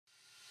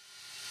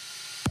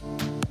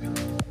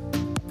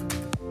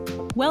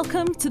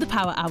Welcome to the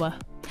Power Hour.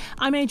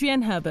 I'm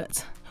Adrienne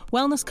Herbert,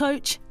 wellness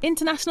coach,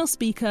 international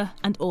speaker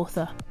and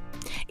author.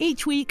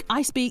 Each week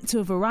I speak to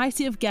a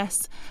variety of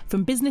guests,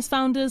 from business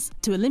founders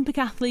to Olympic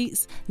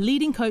athletes,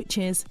 leading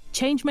coaches,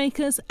 change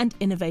makers and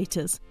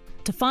innovators,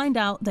 to find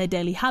out their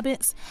daily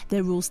habits,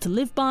 their rules to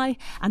live by,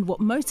 and what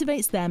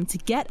motivates them to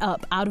get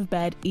up out of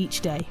bed each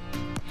day.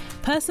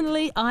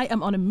 Personally, I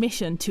am on a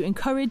mission to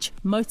encourage,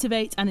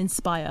 motivate and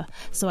inspire,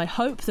 so I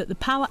hope that the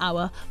Power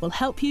Hour will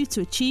help you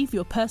to achieve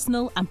your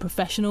personal and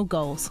professional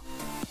goals.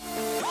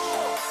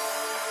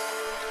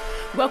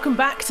 Welcome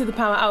back to the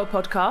Power Hour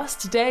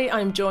podcast. Today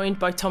I'm joined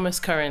by Thomas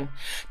Curran.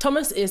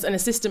 Thomas is an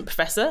assistant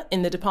professor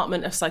in the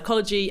Department of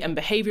Psychology and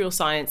Behavioural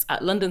Science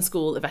at London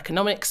School of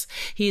Economics.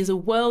 He is a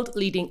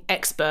world-leading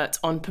expert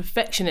on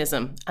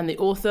perfectionism and the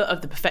author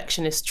of The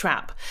Perfectionist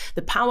Trap,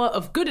 The Power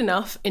of Good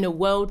Enough in a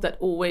World That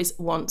Always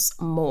Wants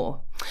More.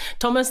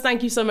 Thomas,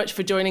 thank you so much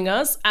for joining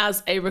us.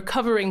 As a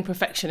recovering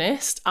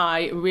perfectionist,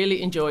 I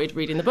really enjoyed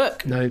reading the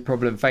book. No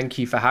problem. Thank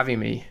you for having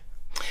me.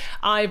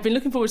 I've been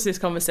looking forward to this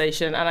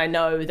conversation, and I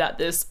know that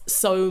there's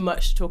so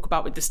much to talk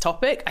about with this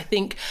topic. I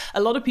think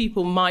a lot of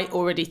people might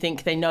already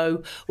think they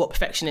know what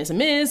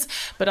perfectionism is,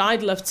 but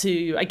I'd love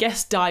to,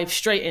 dive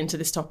straight into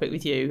this topic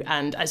with you.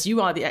 And as you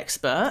are the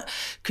expert,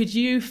 could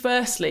you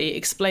firstly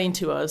explain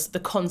to us the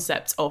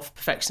concept of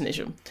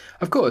perfectionism?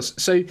 Of course.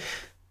 So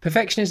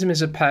perfectionism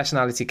is a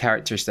personality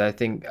characteristic I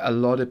think a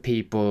lot of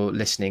people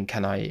listening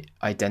can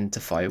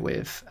identify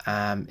with.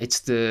 It's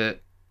the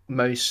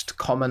most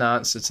common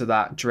answer to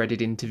that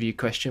dreaded interview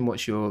question: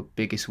 what's your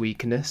biggest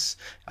weakness?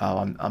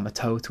 I'm a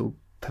total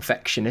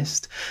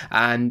perfectionist.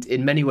 And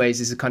in many ways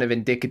this is kind of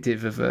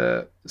indicative of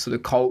a sort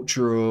of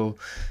cultural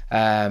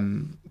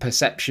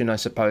perception, I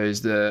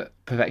suppose, that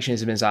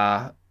perfectionism is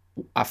our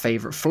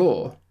favorite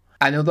flaw.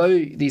 And although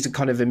these are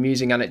kind of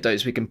amusing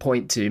anecdotes we can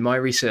point to, my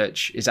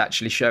research is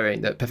actually showing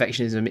that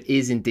perfectionism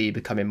is indeed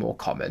becoming more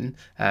common.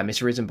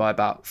 It's risen by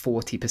about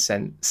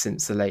 40%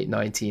 since the late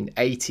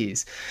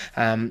 1980s.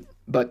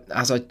 But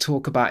as I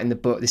talk about in the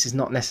book, this is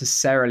not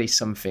necessarily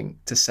something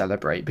to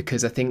celebrate,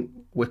 because I think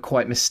we're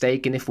quite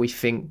mistaken if we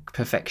think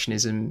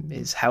perfectionism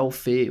is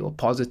healthy or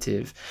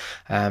positive,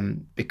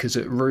 because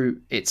at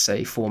root it's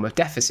a form of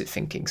deficit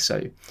thinking.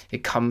 So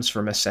it comes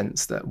from a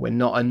sense that we're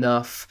not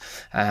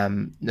enough,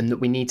 and that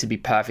we need to be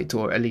perfect,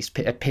 or at least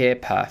appear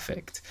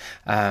perfect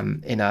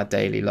in our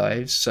daily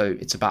lives. So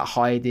it's about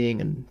hiding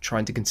and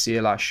trying to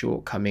conceal our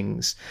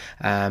shortcomings.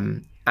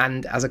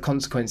 And as a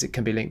consequence, it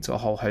can be linked to a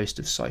whole host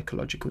of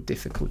psychological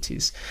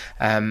difficulties.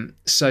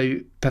 So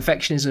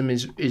perfectionism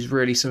is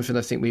really something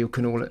I think we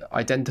can all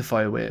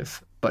identify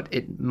with, but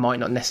it might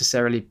not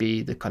necessarily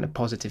be the kind of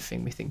positive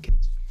thing we think it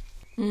is.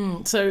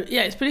 So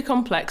it's pretty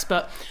complex,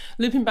 but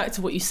looping back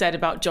to what you said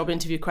about job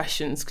interview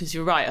questions, because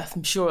you're right,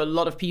 I'm sure a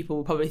lot of people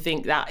will probably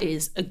think that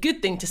is a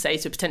good thing to say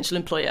to a potential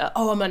employer.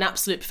 Oh, I'm an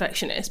absolute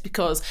perfectionist,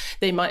 because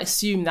they might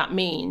assume that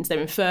means they're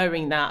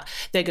inferring that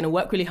they're going to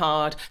work really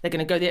hard, they're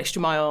going to go the extra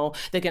mile,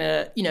 they're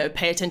going to,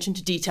 pay attention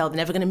to detail, they're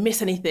never going to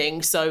miss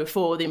anything. So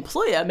for the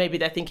employer, maybe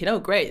they're thinking, oh,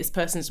 great, this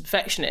person's a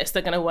perfectionist,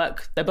 they're going to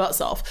work their butts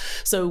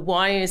off. So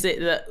why is it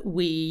that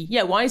we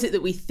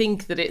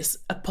think that it's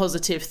a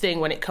positive thing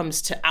when it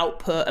comes to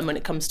output and when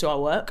it comes to our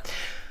work?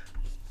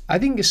 I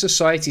think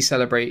society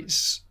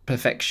celebrates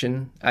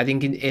perfection. I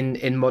think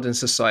in modern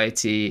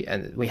society,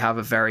 and we have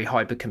a very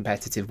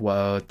hyper-competitive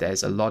world,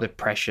 there's a lot of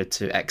pressure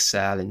to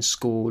excel in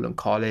school and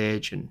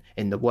college and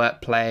in the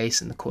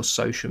workplace, and of course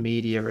social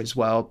media as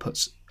well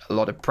puts a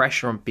lot of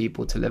pressure on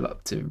people to live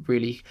up to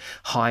really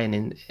high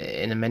and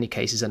in many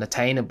cases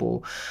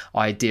unattainable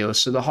ideals.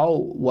 So the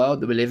whole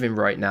world that we live in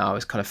right now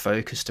is kind of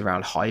focused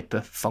around hyper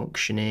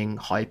functioning,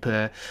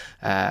 hyper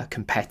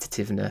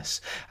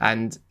competitiveness.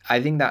 And I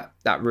think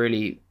that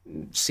really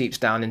seeps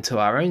down into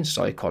our own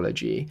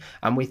psychology.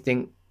 And we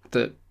think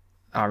that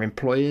our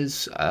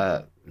employers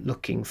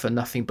looking for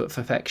nothing but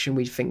perfection.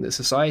 We think that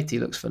society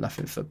looks for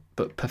nothing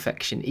but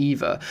perfection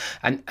either.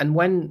 And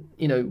when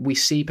we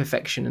see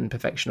perfection and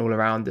perfection all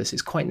around us,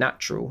 it's quite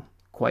natural,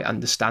 quite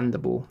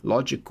understandable,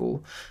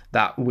 logical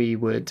that we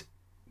would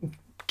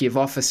give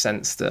off a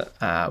sense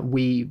that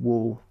we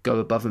will go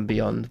above and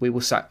beyond, we will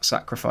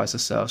sacrifice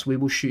ourselves, we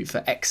will shoot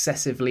for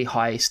excessively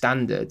high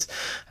standards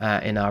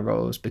in our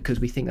roles, because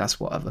we think that's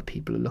what other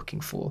people are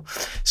looking for.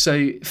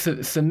 So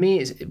for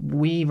me,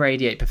 we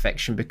radiate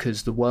perfection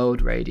because the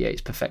world radiates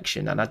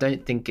perfection, and I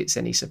don't think it's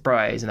any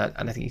surprise, and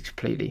I think it's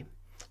completely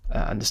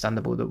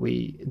understandable that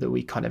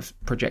we kind of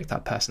project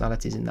our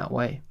personalities in that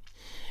way.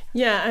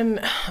 Yeah,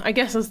 I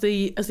guess as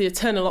the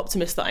eternal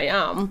optimist that I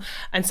am,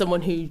 and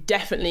someone who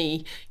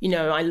definitely,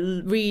 I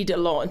read a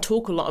lot and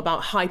talk a lot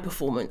about high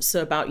performance,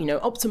 so about,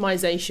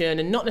 optimization,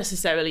 and not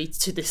necessarily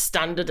to this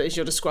standard as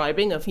you're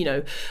describing of,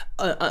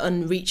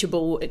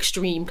 unreachable,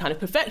 extreme kind of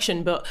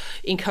perfection, but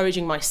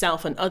encouraging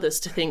myself and others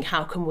to think,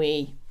 how can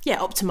we,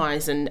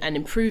 optimize and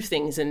improve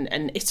things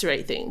and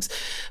iterate things.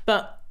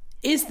 But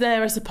is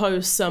there, I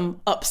suppose,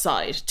 some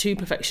upside to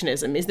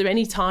perfectionism? Is there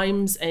any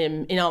times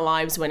in our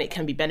lives when it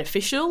can be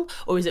beneficial,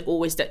 or is it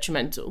always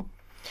detrimental?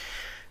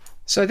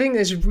 So I think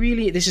this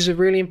is a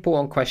really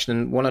important question,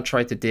 and one I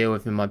tried to deal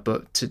with in my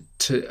book to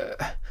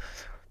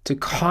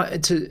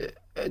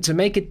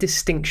make a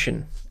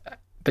distinction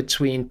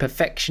between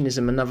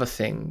perfectionism and other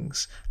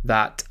things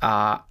that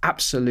are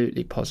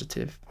absolutely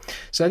positive.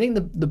 So I think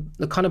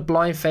the kind of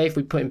blind faith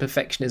we put in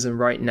perfectionism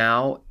right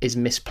now is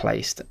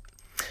misplaced,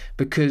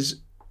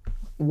 because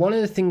one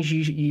of the things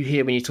you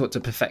hear when you talk to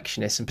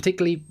perfectionists, and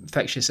particularly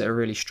perfectionists that are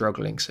really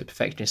struggling, so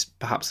perfectionists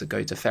perhaps that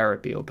go to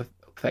therapy, or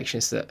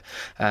perfectionistic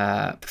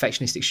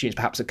students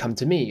perhaps that come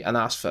to me and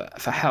ask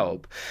for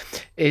help,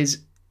 is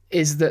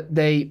that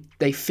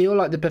they feel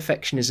like the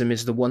perfectionism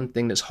is the one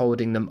thing that's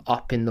holding them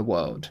up in the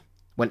world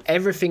when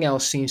everything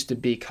else seems to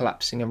be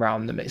collapsing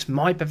around them. It's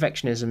my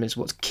perfectionism is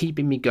what's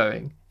keeping me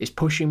going, it's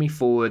pushing me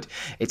forward,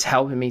 it's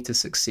helping me to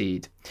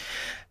succeed.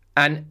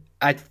 And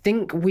I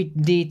think we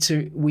need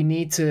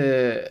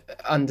to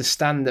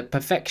understand that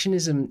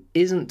perfectionism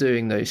isn't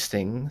doing those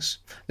things,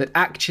 that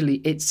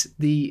actually it's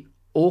the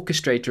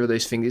orchestrator of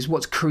those things, is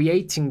what's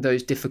creating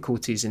those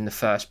difficulties in the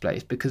first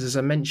place. Because as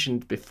I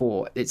mentioned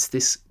before, it's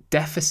this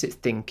deficit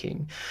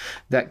thinking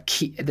that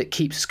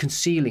keeps us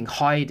concealing,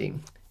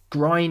 hiding,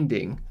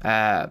 grinding,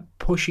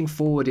 pushing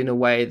forward in a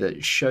way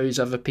that shows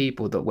other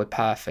people that we're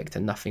perfect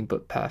and nothing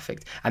but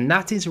perfect. And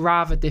that is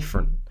rather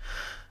different,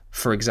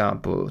 for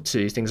example,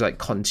 to things like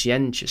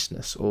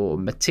conscientiousness or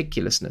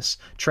meticulousness,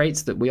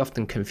 traits that we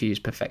often confuse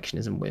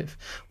perfectionism with,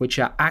 which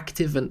are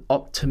active and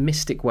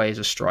optimistic ways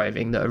of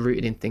striving that are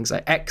rooted in things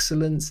like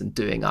excellence and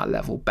doing our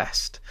level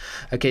best.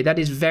 Okay, that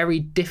is very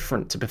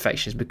different to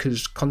perfectionism,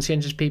 because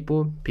conscientious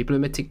people who are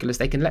meticulous,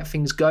 they can let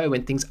things go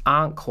when things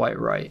aren't quite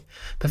right.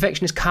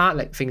 Perfectionists can't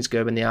let things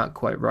go when they aren't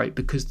quite right,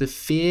 because the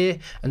fear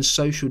and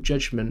social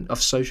judgment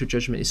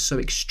is so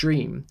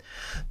extreme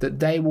that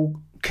they will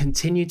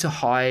continue to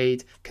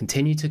hide,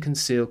 continue to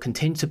conceal,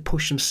 continue to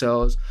push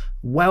themselves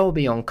well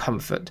beyond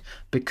comfort,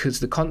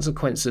 because the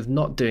consequence of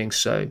not doing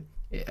so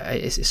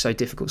is so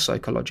difficult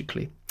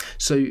psychologically.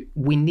 So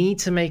we need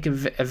to make a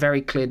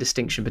very clear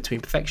distinction between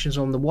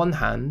perfectionism on the one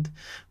hand,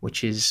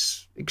 which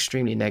is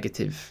extremely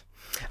negative,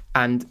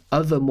 and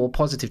other more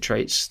positive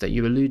traits that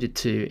you alluded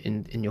to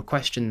in your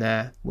question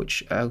there,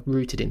 which are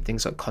rooted in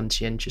things like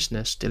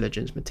conscientiousness,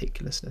 diligence,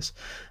 meticulousness,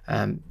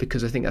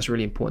 because I think that's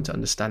really important to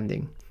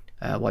understanding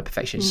why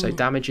perfection is so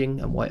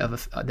damaging, and why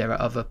there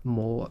are other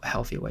more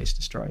healthier ways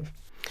to strive.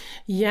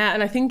 Yeah,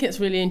 and I think it's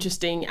really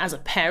interesting as a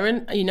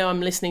parent.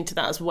 I'm listening to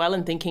that as well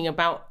and thinking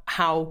about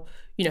how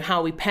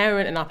we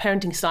parent and our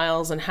parenting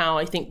styles, and how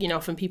I think,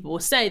 often people will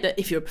say that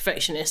if you're a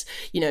perfectionist,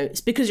 it's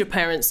because your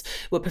parents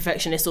were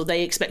perfectionists, or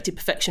they expected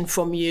perfection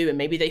from you, and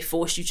maybe they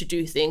forced you to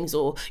do things,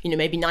 or,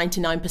 maybe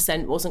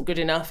 99% wasn't good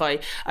enough. I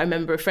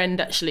remember a friend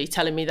actually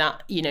telling me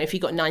that, if he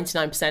got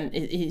 99%,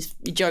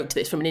 he joked that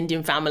it's from an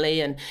Indian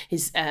family, and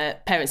his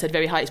parents had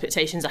very high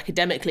expectations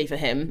academically for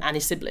him and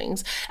his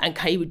siblings. And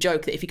he would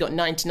joke that if he got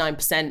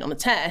 99% on a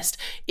test,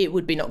 it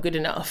would be not good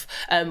enough.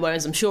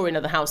 Whereas I'm sure in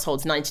other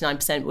households,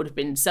 99% would have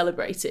been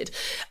celebrated.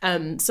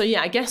 So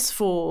yeah, I guess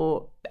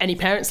for any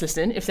parents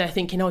listening, if they're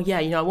thinking,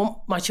 I want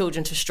my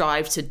children to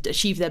strive to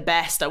achieve their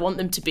best, I want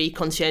them to be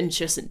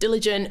conscientious and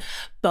diligent,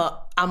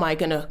 but am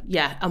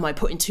I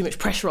putting too much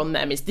pressure on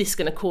them? Is this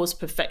going to cause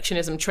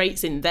perfectionism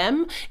traits in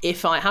them?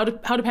 How do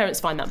parents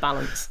find that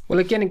balance? Well,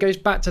 again, it goes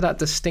back to that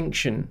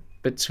distinction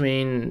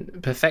between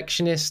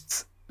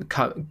perfectionists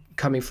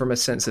coming from a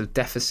sense of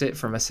deficit,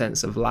 from a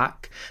sense of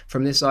lack,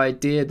 from this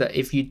idea that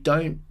if you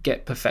don't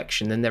get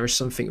perfection, then there is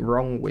something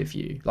wrong with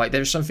you. Like,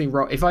 there is something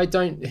wrong. If I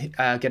don't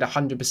get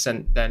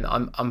 100%, then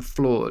I'm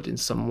flawed in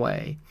some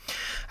way.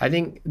 I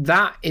think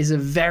that is a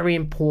very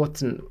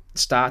important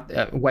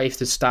way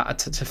to start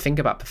to think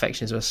about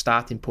perfection as a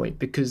starting point,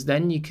 because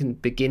then you can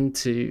begin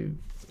to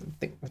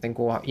think,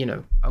 well,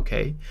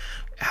 okay,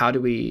 how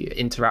do we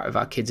interact with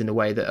our kids in a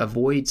way that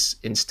avoids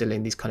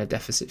instilling these kind of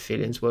deficit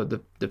feelings? Well,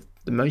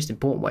 the most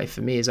important way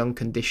for me is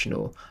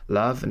unconditional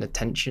love and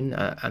attention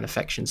and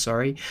affection,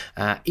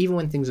 even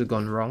when things have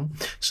gone wrong.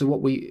 So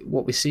what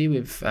we see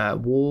with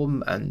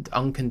warm and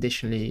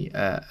unconditionally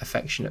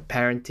affectionate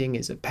parenting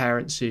is that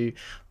parents who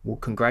will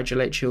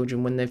congratulate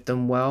children when they've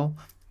done well,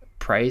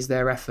 praise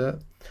their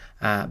effort,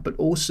 but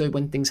also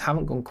when things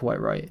haven't gone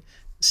quite right,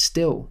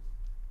 still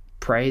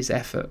praise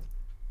effort,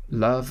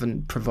 love,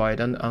 and provide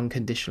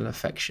unconditional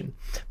affection.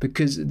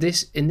 Because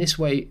in this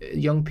way,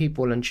 young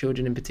people and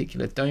children in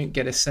particular don't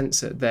get a sense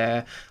that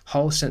their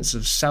whole sense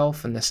of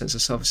self and their sense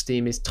of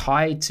self-esteem is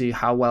tied to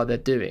how well they're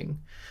doing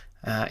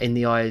in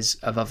the eyes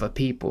of other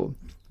people.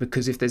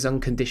 Because if there's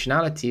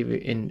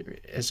unconditionality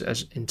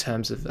in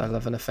terms of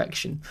love and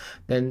affection,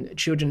 then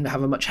children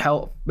have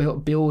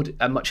build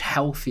a much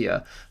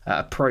healthier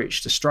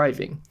approach to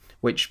striving,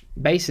 which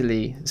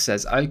basically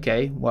says,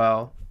 okay,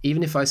 well,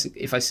 even if I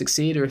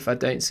succeed or if I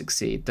don't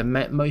succeed, the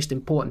most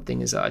important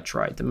thing is that I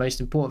tried. The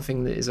most important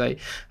thing is I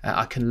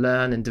can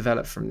learn and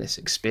develop from this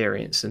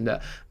experience, and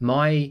that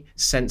my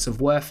sense of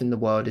worth in the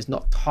world is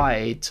not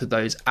tied to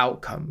those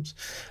outcomes.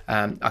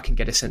 I can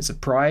get a sense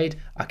of pride.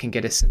 I can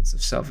get a sense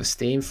of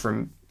self-esteem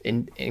from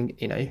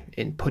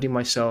in putting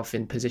myself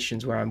in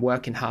positions where I'm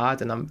working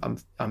hard and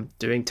I'm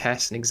doing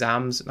tests and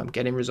exams and I'm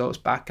getting results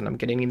back and I'm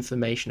getting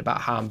information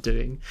about how I'm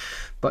doing,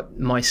 but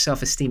my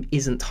self-esteem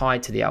isn't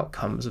tied to the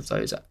outcomes of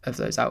those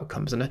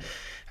outcomes. And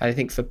I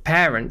think for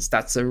parents,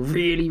 that's a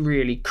really,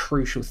 really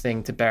crucial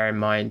thing to bear in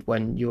mind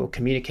when you're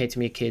communicating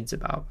with your kids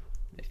about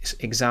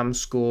exam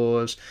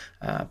scores,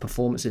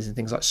 performances and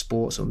things like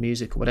sports or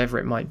music or whatever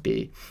it might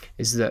be,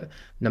 is that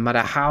no matter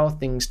how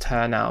things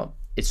turn out,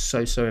 it's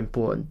so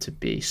important to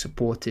be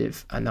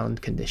supportive and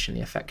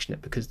unconditionally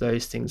affectionate, because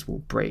those things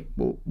will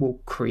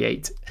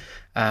create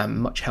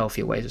much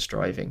healthier ways of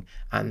striving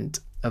and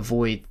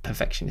avoid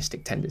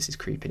perfectionistic tendencies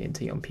creeping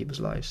into young people's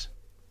lives.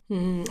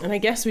 And I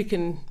guess we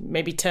can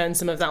maybe turn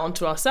some of that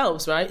onto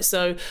ourselves, right?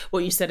 So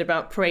what you said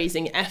about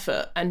praising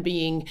effort and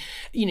being,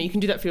 you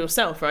can do that for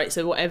yourself, right?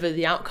 So whatever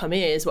the outcome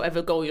is,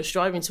 whatever goal you're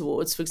striving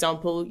towards, for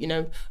example,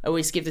 I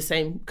always give the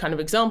same kind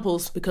of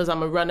examples because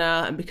I'm a runner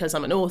and because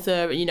I'm an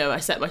author, and, I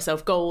set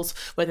myself goals,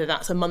 whether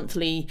that's a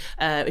monthly,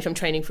 if I'm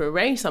training for a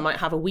race, I might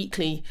have a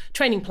weekly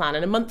training plan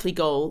and a monthly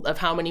goal of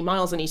how many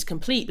miles I need to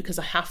complete, because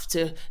I have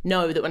to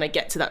know that when I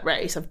get to that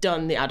race, I've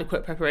done the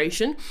adequate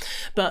preparation.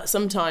 But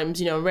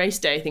sometimes, on race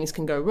day, things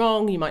can go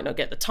wrong. You might not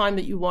get the time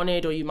that you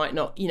wanted, or you might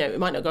not, it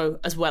might not go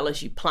as well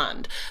as you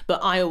planned.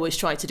 But I always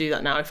try to do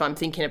that now if I'm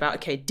thinking about,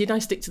 okay, did I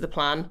stick to the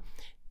plan?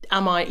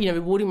 Am I,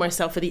 rewarding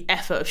myself for the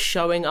effort of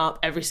showing up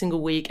every single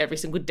week, every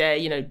single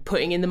day,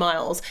 putting in the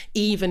miles,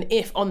 even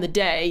if on the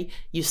day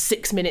you're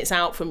 6 minutes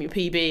out from your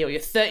PB or you're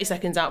 30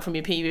 seconds out from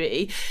your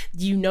PB,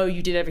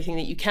 you did everything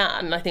that you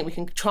can. And I think we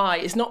can try.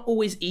 It's not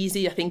always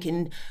easy. I think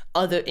in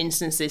other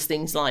instances,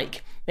 things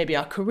like maybe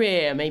our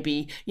career,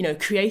 maybe,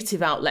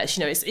 creative outlets,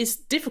 it's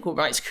difficult,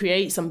 right? To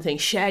create something,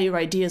 share your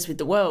ideas with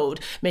the world,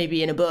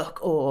 maybe in a book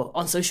or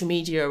on social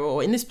media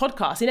or in this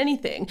podcast, in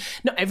anything.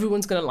 Not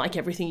everyone's going to like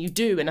everything you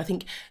do. And I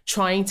think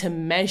trying to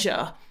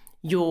measure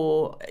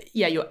your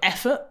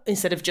effort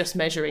instead of just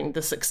measuring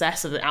the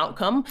success of the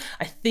outcome,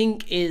 I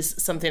think is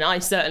something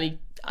I'm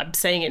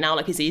saying it now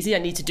like it's easy. I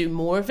need to do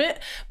more of it.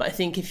 But I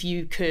think if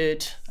you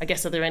could, I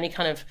guess, are there any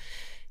kind of,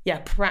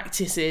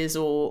 practices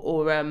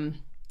or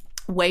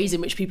ways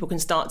in which people can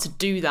start to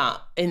do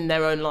that in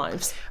their own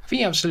lives? I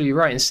think you're absolutely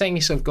right. And setting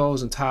yourself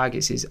goals and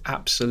targets is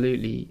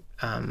absolutely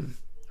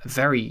a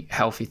very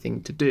healthy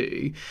thing to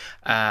do,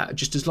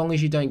 just as long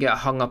as you don't get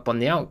hung up on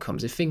the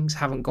outcomes. If things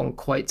haven't gone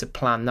quite to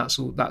plan,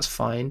 that's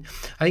fine.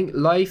 I think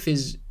life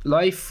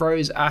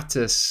throws at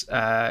us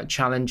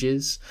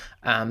challenges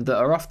that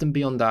are often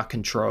beyond our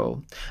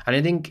control. And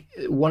I think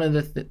one of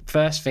the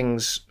first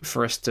things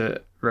for us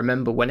to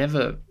remember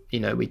whenever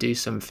we do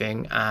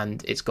something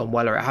and it's gone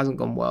well or it hasn't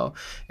gone well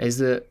is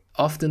that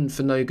often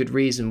for no good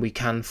reason we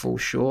can fall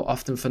short.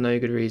 Often for no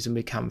good reason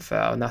we can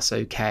fail, and that's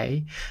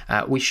okay.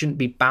 We shouldn't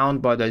be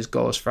bound by those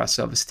goals for our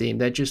self-esteem.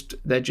 They're just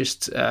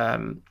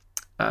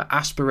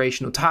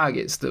aspirational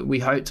targets that we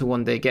hope to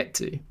one day get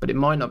to, but it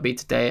might not be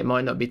today, it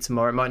might not be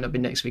tomorrow, it might not be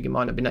next week, it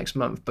might not be next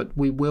month, but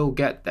we will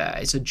get there.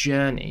 It's a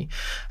journey,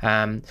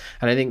 and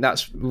I think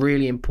that's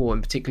really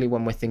important, particularly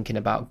when we're thinking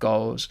about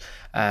goals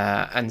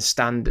and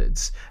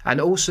standards,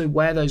 and also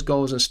where those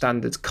goals and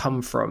standards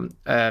come from.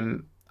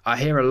 I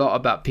hear a lot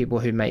about people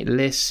who make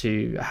lists,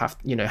 who have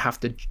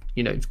to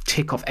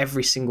tick off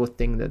every single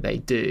thing that they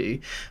do,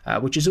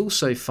 which is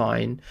also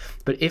fine.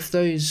 But if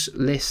those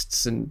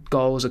lists and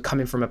goals are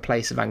coming from a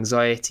place of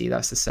anxiety,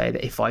 that's to say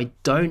that if I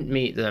don't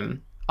meet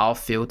them, I'll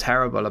feel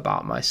terrible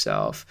about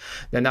myself,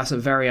 then that's a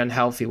very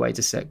unhealthy way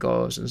to set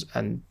goals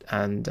and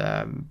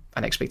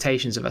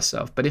expectations of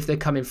ourselves. But if they're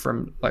coming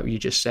from, like you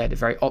just said, a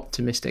very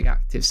optimistic,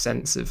 active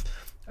sense of,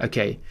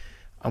 okay,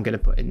 I'm going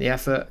to put in the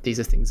effort. These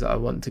are things that I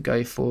want to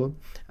go for.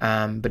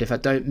 But if I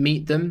don't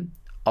meet them,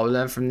 I'll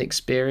learn from the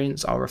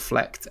experience. I'll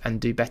reflect and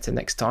do better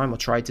next time, or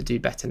try to do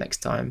better next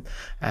time.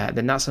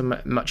 Then that's a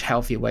much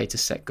healthier way to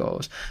set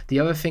goals. The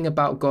other thing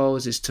about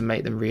goals is to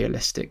make them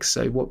realistic.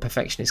 So what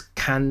perfectionists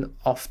can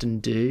often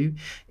do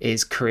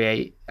is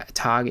create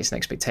targets and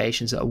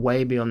expectations that are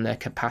way beyond their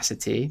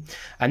capacity.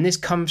 And this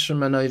comes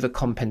from an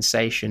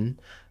overcompensation.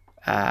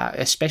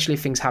 Especially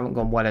if things haven't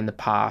gone well in the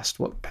past,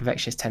 what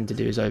perfectionists tend to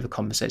do is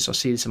overcompensate. So I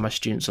see this in my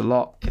students a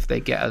lot. If they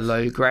get a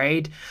low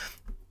grade,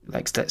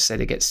 like let's say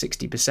they get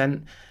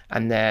 60%,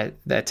 and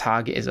their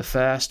target is a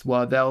first,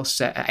 well, they'll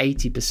set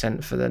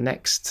 80% for the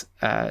next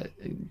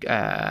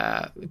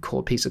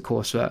core piece of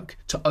coursework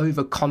to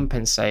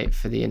overcompensate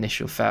for the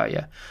initial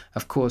failure.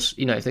 Of course,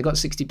 if they got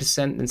 60%,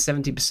 then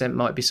 70%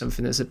 might be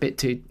something that's a bit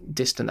too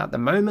distant at the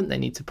moment. They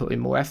need to put in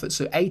more effort.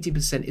 So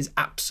 80% is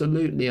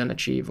absolutely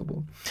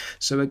unachievable.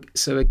 So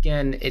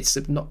again, it's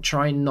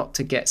trying not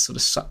to get sort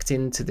of sucked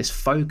into this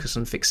focus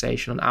on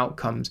fixation on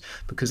outcomes,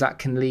 because that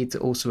can lead to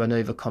also an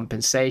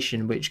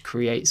overcompensation, which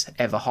creates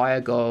ever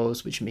higher goals,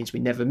 which means we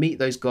never meet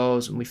those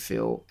goals and we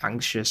feel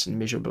anxious and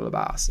miserable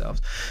about ourselves.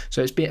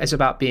 So it's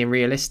about being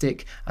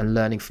realistic and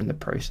learning from the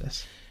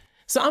process.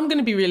 So I'm going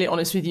to be really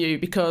honest with you,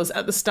 because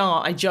at the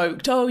start I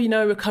joked, oh,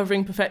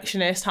 recovering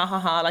perfectionist, ha ha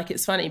ha, like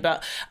it's funny.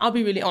 But I'll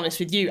be really honest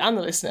with you and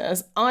the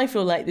listeners. I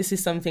feel like this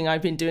is something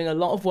I've been doing a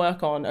lot of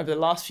work on over the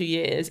last few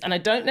years. And I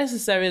don't know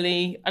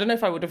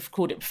if I would have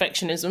called it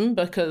perfectionism,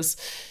 because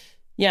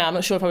I'm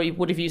not sure if I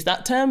would have used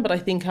that term, but I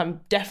think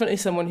I'm definitely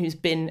someone who's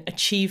been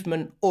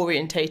achievement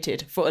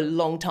orientated for a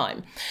long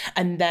time.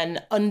 And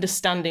then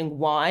understanding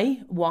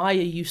why are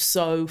you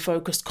so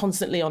focused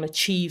constantly on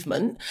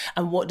achievement,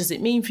 and what does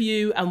it mean for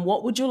you, and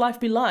what would your life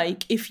be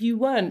like if you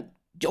weren't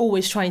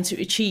always trying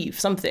to achieve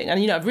something?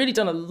 And I've really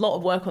done a lot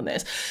of work on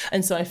this,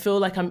 and so I feel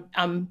like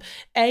I'm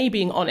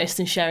being honest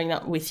and sharing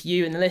that with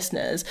you and the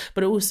listeners,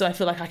 but also I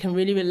feel like I can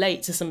really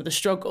relate to some of the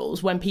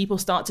struggles when people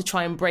start to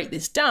try and break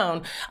this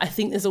down. I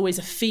think there's always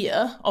a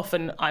fear.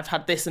 Often I've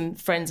had this, and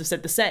friends have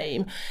said the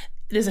same.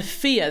 There's a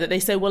fear that they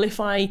say, well, if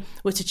I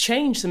were to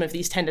change some of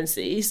these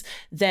tendencies,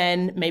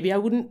 then maybe I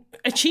wouldn't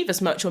achieve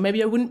as much, or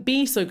maybe I wouldn't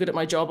be so good at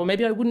my job, or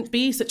maybe I wouldn't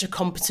be such a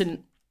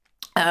competent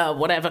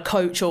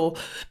coach, or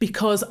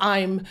because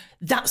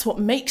that's what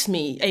makes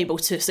me able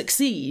to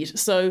succeed.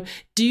 So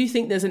do you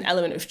think there's an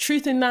element of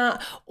truth in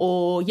that?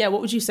 Or what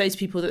would you say to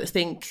people that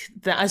think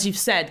that, as you've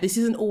said, this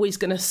isn't always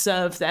going to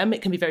serve them?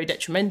 It can be very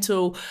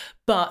detrimental,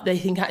 but they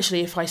think,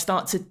 actually, if I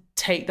start to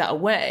take that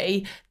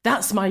away,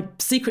 that's my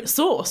secret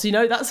sauce,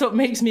 that's what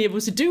makes me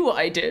able to do what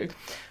I do.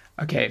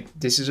 Okay,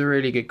 this is a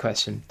really good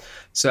question.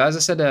 So as I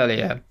said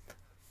earlier,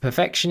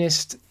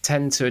 perfectionists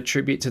tend to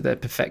attribute to their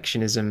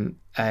perfectionism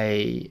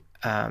a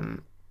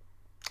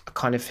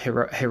kind of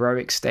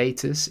heroic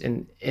status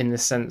in the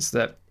sense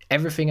that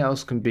everything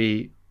else can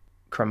be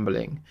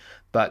crumbling,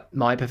 but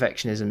my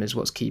perfectionism is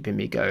what's keeping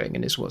me going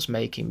and is what's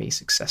making me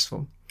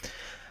successful.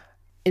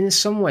 In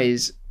some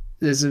ways,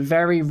 there's a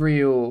very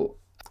real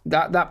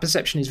that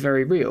perception is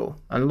very real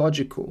and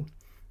logical,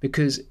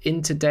 because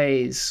in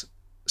today's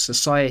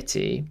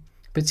society,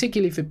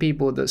 particularly for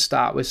people that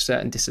start with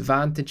certain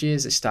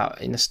disadvantages, they start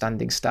in a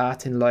standing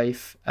start in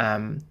life.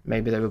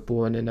 Maybe they were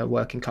born in a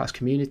working class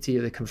community,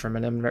 or they come from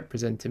an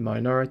unrepresented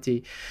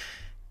minority.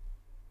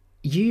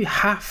 You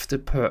have to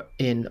put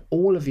in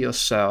all of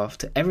yourself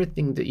to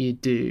everything that you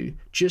do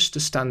just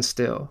to stand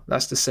still.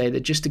 That's to say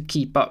that just to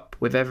keep up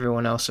with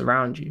everyone else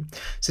around you.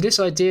 So this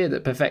idea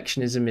that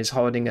perfectionism is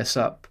holding us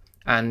up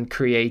and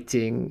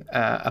creating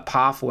a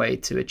pathway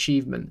to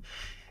achievement,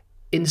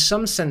 in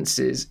some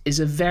senses, is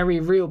a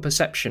very real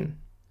perception,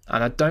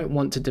 and I don't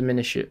want to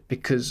diminish it,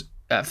 because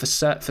for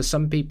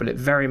some people it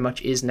very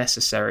much is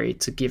necessary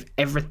to give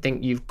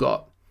everything you've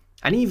got,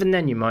 and even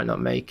then you might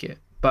not make it.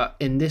 But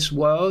in this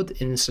world,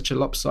 in such a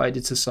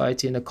lopsided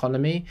society and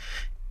economy,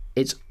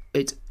 it's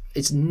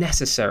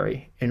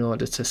necessary in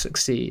order to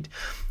succeed.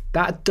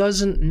 That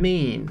doesn't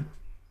mean,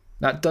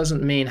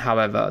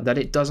 however, that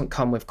it doesn't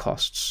come with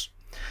costs,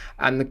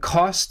 and the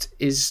cost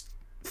is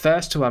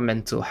first to our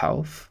mental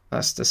health.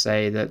 That's to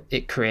say that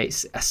it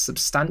creates a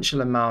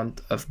substantial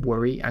amount of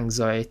worry,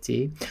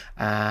 anxiety,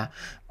 a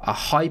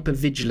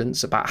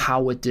hypervigilance about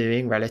how we're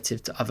doing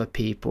relative to other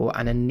people,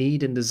 and a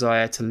need and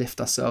desire to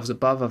lift ourselves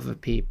above other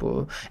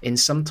people in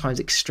sometimes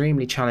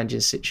extremely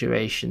challenging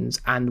situations,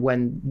 and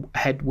when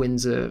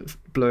headwinds are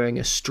blowing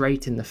us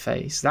straight in the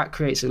face. That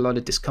creates a lot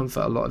of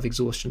discomfort, a lot of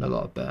exhaustion, a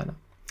lot of burnout.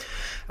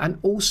 And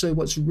also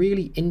what's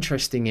really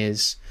interesting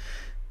is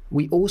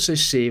we also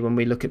see, when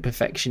we look at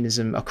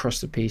perfectionism across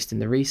the piece in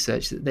the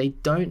research, that they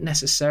don't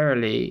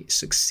necessarily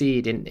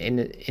succeed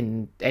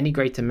in any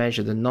greater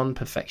measure than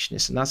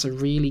non-perfectionists. And that's a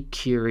really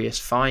curious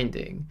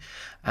finding.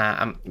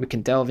 And we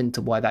can delve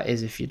into why that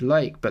is if you'd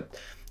like. But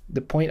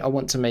the point I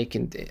want to make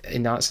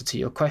in answer to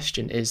your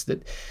question is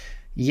that,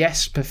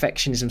 yes,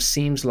 perfectionism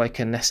seems like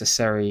a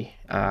necessary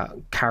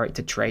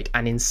character trait.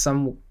 And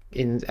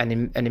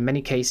in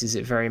many cases,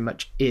 it very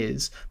much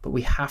is. But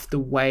we have to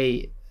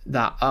weigh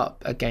that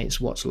up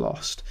against what's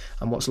lost,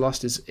 and what's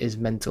lost is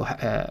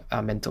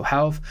our mental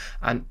health,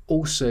 and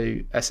also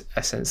a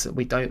sense that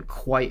we don't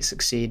quite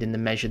succeed in the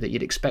measure that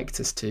you'd expect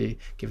us to,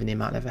 given the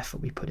amount of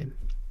effort we put in.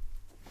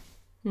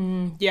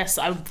 Yes,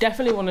 I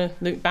definitely want to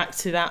look back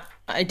to that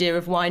idea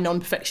of why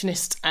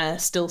non-perfectionists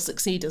still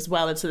succeed as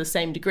well, and to the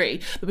same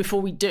degree. But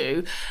before we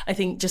do, I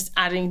think just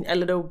adding a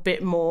little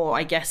bit more,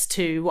 I guess,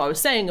 to what I was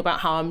saying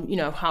about how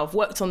how I've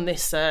worked on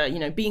this,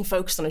 being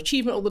focused on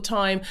achievement all the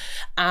time.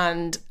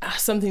 And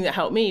something that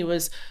helped me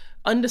was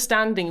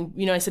understanding,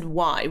 I said,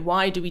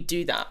 why do we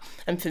do that?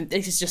 And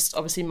this is just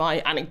obviously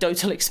my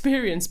anecdotal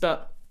experience,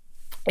 but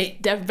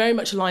it very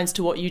much aligns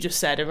to what you just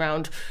said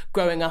around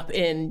growing up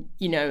in,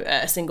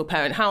 a single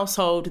parent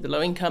household with a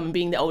low income and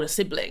being the older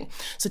sibling.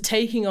 So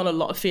taking on a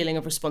lot of feeling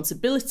of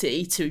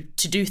responsibility to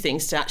do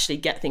things, to actually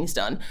get things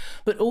done,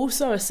 but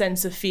also a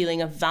sense of feeling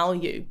of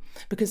value.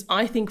 Because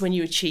I think when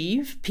you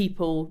achieve,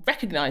 people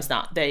recognize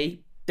that.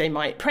 They they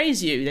might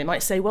praise you, they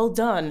might say, well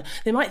done,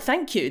 they might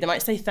thank you, they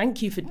might say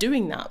thank you for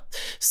doing that.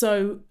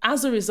 So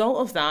as a result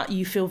of that,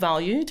 you feel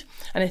valued.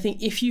 And I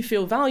think if you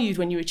feel valued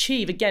when you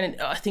achieve, again,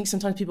 I think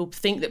sometimes people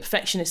think that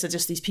perfectionists are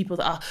just these people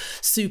that are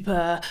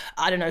super,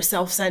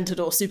 self-centered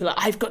or super like,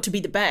 I've got to be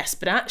the best.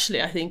 But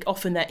actually, I think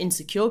often they're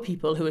insecure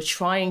people who are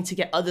trying to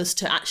get others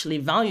to actually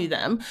value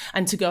them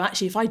and to go,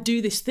 actually, if I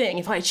do this thing,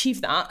 if I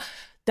achieve that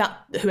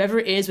whoever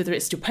it is, whether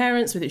it's your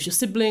parents, whether it's your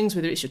siblings,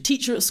 whether it's your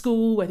teacher at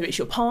school, whether it's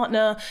your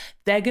partner,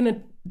 they're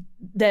gonna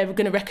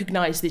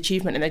recognize the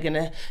achievement and they're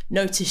gonna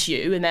notice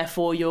you, and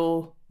therefore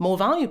you're more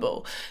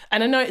valuable.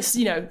 And I know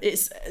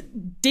it's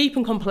deep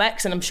and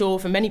complex, and I'm sure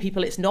for many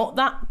people it's not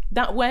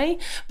that way.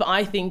 But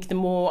I think the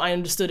more I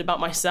understood about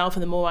myself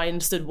and the more I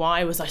understood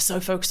why was I so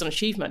focused on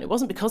achievement, it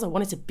wasn't because I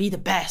wanted to be the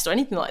best or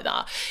anything like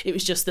that. It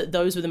was just that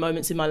those were the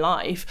moments in my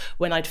life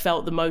when I'd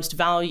felt the most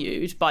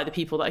valued by the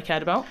people that I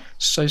cared about.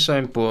 So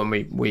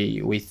important.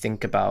 We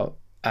think about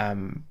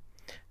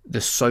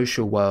the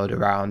social world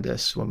around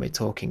us when we're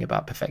talking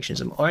about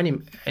perfectionism or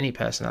any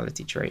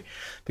personality trait,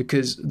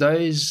 because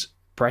those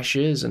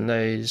pressures and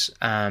those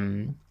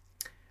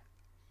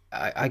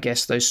I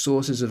guess those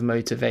sources of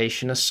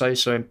motivation are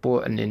so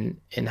important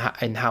in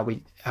how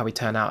we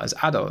turn out as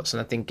adults. And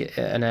I think at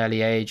an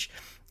early age,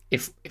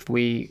 if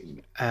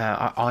we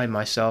I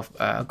myself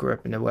grew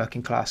up in a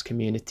working class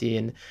community,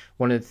 and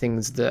one of the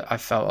things that I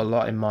felt a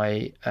lot in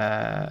my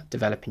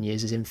developing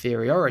years is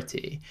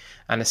inferiority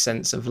and a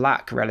sense of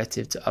lack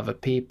relative to other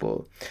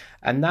people.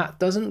 And that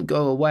doesn't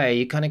go away.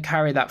 You kind of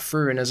carry that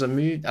through. And as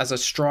I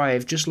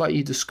strive, just like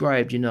you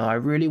described, I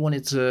really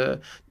wanted to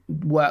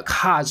work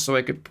hard so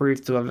I could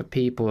prove to other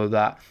people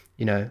that,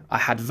 I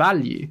had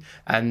value,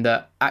 and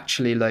that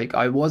actually, like,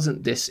 I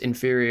wasn't this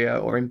inferior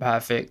or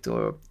imperfect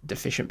or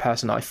deficient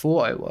person I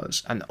thought I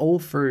was. And all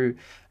through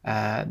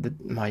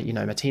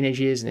my teenage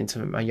years and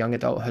into my young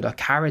adulthood, I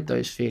carried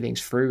those feelings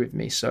through with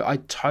me. So I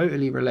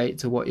totally relate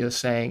to what you're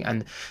saying,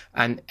 and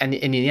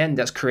in the end,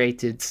 that's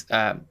created,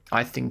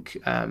 I think,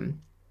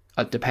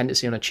 a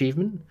dependency on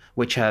achievement,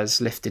 which has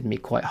lifted me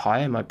quite high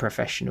in my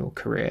professional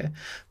career.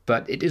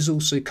 But it has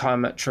also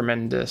come at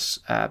tremendous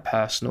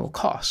personal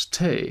cost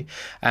too.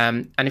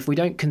 And if we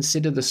don't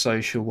consider the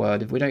social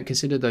world, if we don't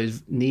consider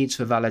those needs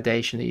for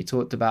validation that you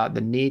talked about,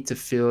 the need to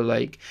feel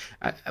like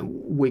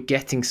we're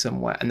getting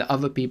somewhere and that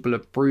other people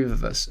approve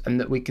of us, and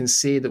that we can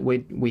see that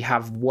we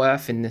have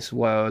worth in this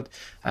world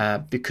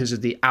because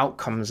of the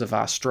outcomes of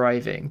our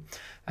striving,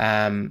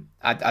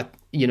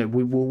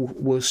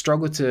 we'll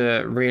struggle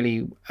to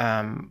really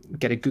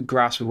get a good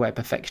grasp of where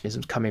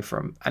perfectionism's coming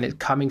from. And it's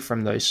coming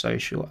from those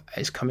social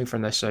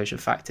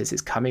factors.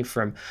 It's coming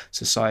from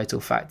societal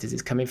factors.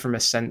 It's coming from a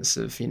sense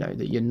of,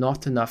 that you're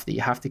not enough, that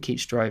you have to keep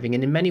striving.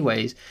 And in many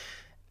ways,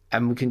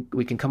 and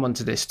we can come on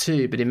to this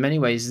too, but in many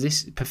ways,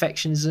 this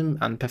perfectionism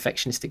and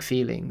perfectionistic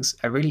feelings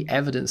are really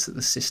evidence that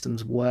the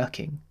system's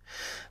working,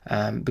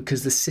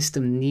 because the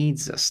system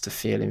needs us to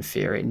feel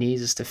inferior. It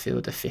needs us to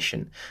feel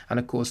deficient. And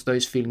of course,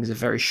 those feelings are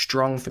very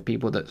strong for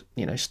people that,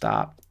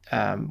 start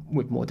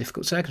with more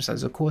difficult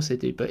circumstances. Of course they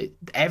do, but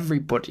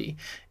everybody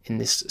in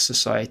this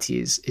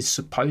society is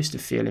supposed to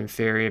feel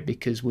inferior,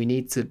 because we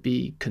need to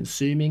be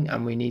consuming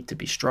and we need to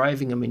be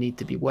striving and we need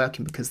to be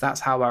working, because that's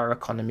how our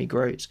economy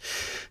grows.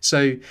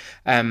 So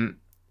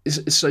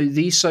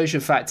these social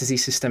factors,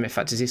 these systemic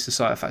factors, these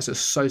societal factors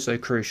are so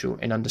crucial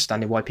in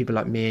understanding why people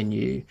like me and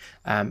you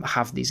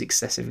have these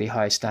excessively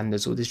high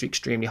standards, or these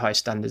extremely high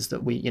standards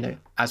that we,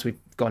 as we've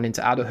gone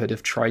into adulthood,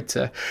 have tried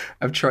to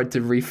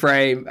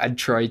reframe and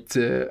tried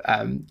to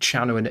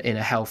channel in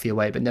a healthier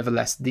way. But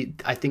nevertheless,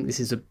 I think this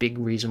is a big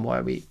reason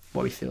why we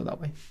feel that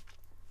way.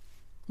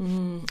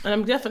 And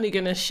I'm definitely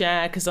going to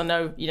share, because I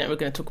know, we're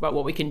going to talk about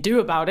what we can do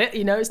about it.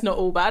 It's not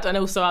all bad. And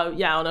also,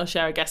 I'll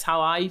share, I guess,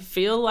 how I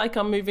feel like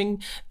I'm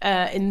moving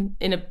in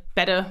a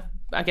better,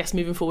 I guess,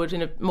 moving forward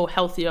in a more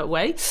healthier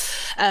way.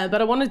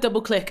 But I want to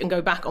double click and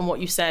go back on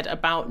what you said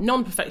about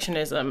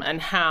non-perfectionism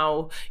and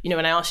how,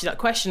 when I asked you that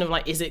question of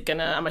like,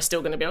 am I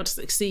still going to be able to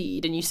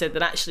succeed? And you said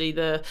that actually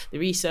the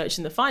research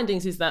and the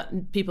findings is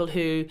that people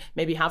who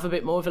maybe have a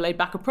bit more of a laid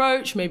back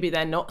approach, maybe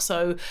they're not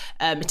so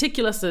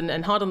meticulous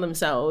and hard on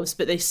themselves,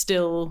 but they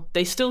still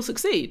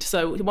succeed.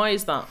 So why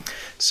is that?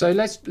 So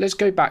let's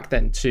go back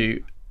then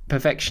to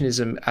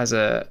perfectionism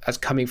as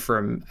coming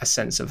from a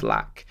sense of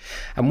lack.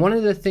 And one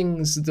of the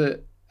things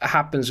that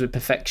happens with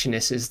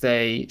perfectionists is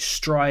they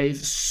strive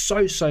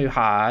so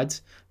hard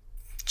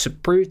to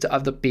prove to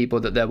other people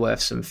that they're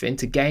worth something,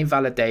 to gain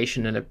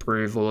validation and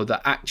approval,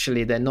 that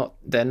actually they're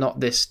not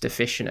this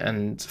deficient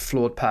and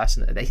flawed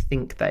person that they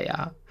think they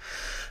are,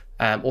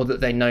 or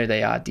that they know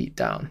they are deep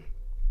down.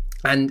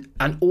 And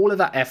all of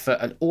that effort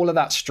and all of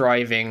that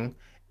striving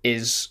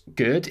is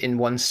good in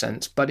one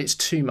sense, but it's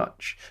too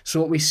much. So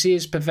what we see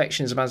is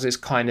perfectionism as this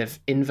kind of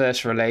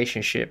inverse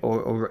relationship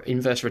or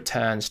inverse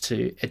returns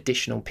to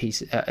additional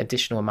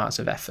amounts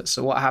of effort.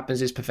 So what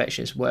happens is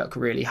perfectionists work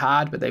really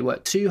hard, but they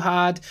work too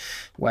hard,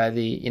 where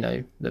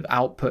the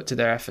output to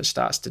their effort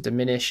starts to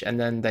diminish, and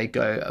then they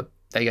go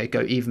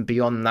even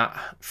beyond that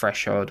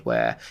threshold,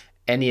 where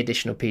any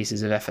additional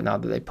pieces of effort now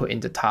that they put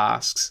into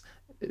tasks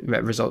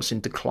results in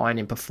decline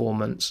in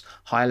performance,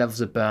 high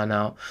levels of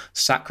burnout,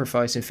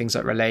 sacrificing things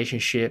like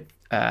relationship,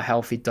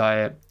 healthy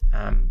diet,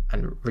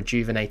 and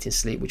rejuvenating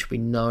sleep, which we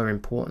know are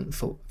important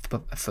for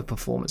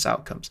performance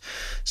outcomes.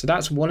 So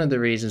that's one of the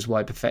reasons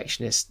why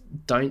perfectionists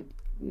aren't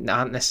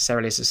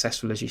necessarily as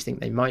successful as you think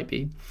they might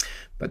be.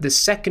 But the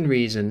second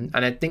reason,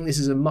 and I think this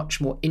is a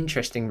much more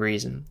interesting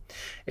reason,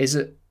 is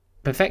that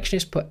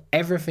perfectionists put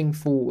everything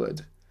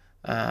forward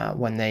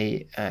when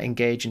they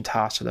engage in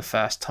tasks for the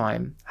first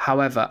time.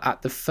 However,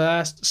 at the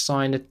first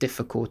sign of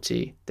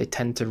difficulty, they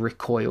tend to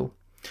recoil.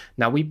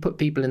 Now, we put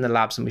people in the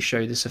labs and we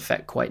show this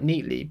effect quite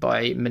neatly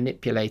by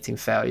manipulating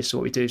failure. So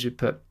what we do is we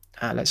put,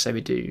 let's say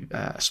we do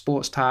a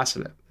sports task.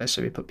 Let's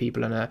say we put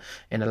people in a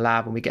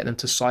lab and we get them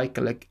to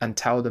cycle and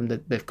tell them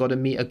that they've got to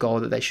meet a goal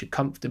that they should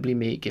comfortably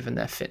meet given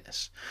their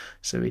fitness.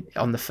 So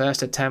on the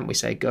first attempt, we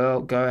say,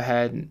 go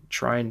ahead and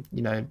try and,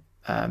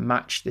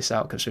 match this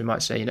outcome. So we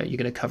might say, you're going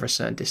to cover a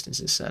certain distance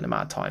in a certain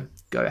amount of time.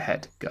 Go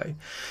ahead, go.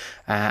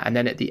 And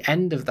then at the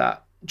end of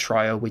that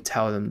trial, we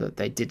tell them that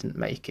they didn't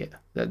make it,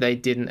 that they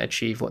didn't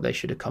achieve what they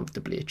should have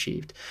comfortably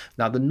achieved.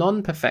 Now, the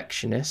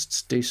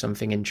non-perfectionists do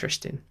something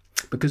interesting,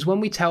 because when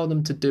we tell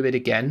them to do it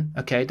again,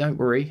 okay, don't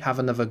worry, have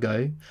another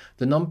go,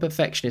 the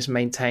non-perfectionists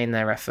maintain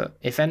their effort.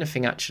 If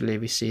anything, actually,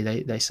 we see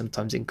they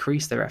sometimes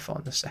increase their effort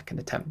on the second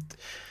attempt.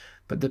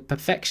 But the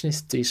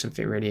perfectionists do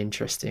something really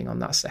interesting on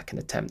that second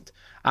attempt.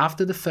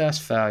 After the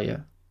first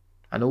failure,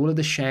 and all of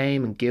the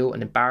shame and guilt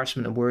and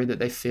embarrassment and worry that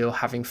they feel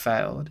having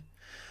failed,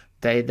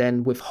 they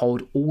then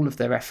withhold all of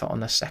their effort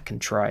on the second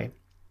try,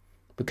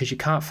 because you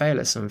can't fail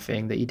at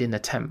something that you didn't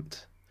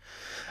attempt.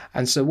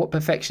 And so what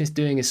perfectionists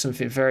doing is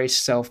something very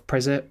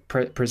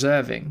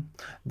self-preserving.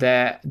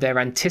 They're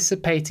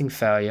anticipating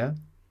failure,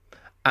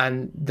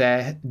 and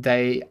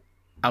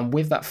and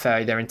with that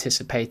failure, they're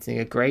anticipating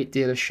a great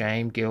deal of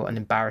shame, guilt, and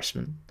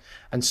embarrassment.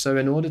 And so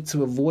in order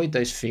to avoid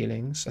those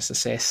feelings, as I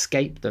say,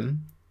 escape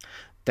them,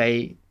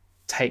 they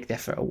take the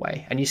effort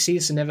away. And you see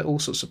this in all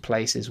sorts of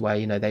places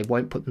where, they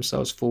won't put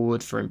themselves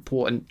forward for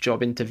important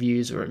job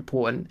interviews or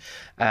important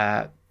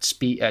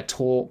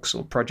talks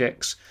or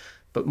projects.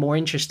 But more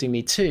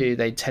interestingly too,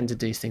 they tend to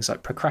do things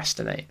like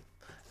procrastinate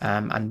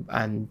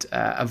and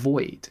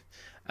avoid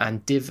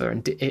and dither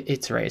and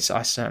iterate. So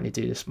I certainly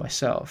do this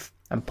myself,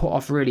 and put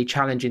off really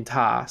challenging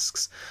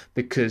tasks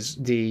because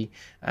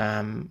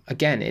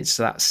again, it's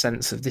that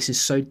sense of, this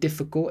is so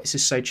difficult, this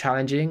is so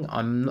challenging,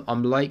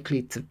 I'm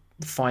likely to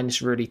find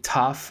this really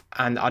tough,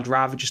 and I'd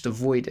rather just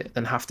avoid it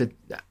than have to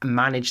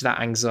manage that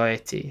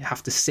anxiety,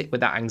 have to sit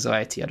with that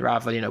anxiety. I'd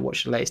rather,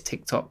 watch the latest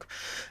TikTok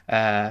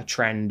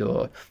trend,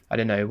 or I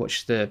don't know,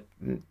 watch the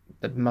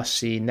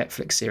must-see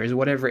Netflix series or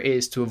whatever it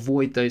is to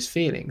avoid those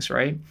feelings,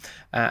 right?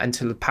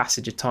 Until the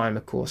passage of time,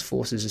 of course,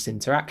 forces us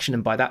into action,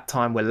 and by that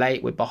time we're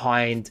late, we're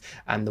behind,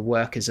 and the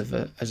work is of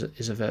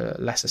a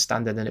lesser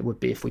standard than it would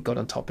be if we got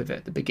on top of it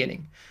at the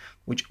beginning,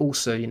 which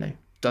also,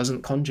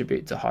 doesn't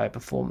contribute to higher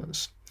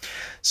performance.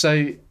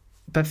 So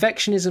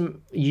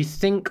perfectionism, you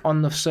think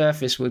on the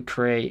surface, would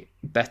create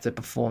better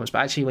performance,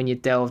 but actually when you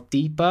delve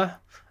deeper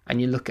and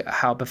you look at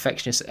how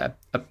perfectionists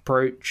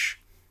approach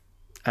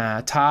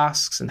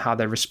tasks and how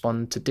they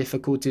respond to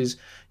difficulties,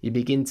 it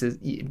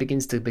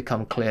begins to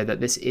become clear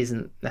that this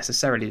isn't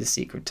necessarily the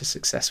secret to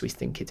success we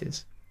think it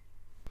is.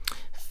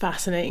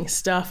 Fascinating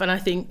stuff. And I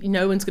think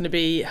no one's going to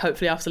be,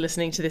 hopefully after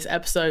listening to this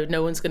episode,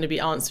 no one's going to be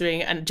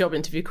answering a job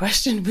interview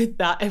question with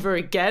that ever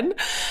again.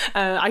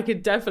 I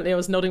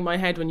was nodding my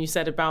head when you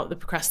said about the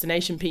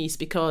procrastination piece,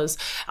 because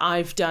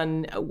I've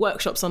done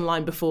workshops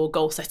online before,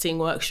 goal setting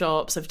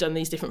workshops. I've done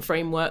these different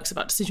frameworks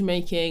about decision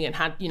making and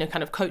had,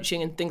 kind of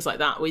coaching and things like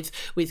that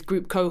with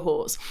group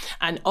cohorts.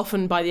 And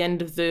often by the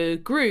end of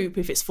the group,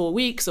 if it's 4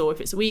 weeks or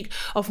if it's a week,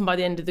 often by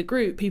the end of the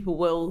group, people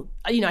will,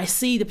 I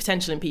see the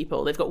potential in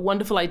people. They've got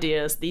wonderful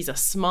ideas. These are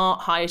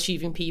smart,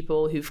 high-achieving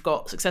people who've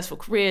got successful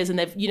careers, and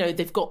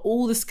they've got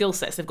all the skill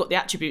sets, they've got the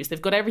attributes, they've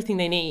got everything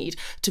they need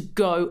to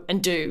go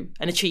and do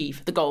and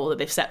achieve the goal that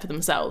they've set for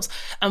themselves.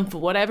 And for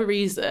whatever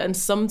reason,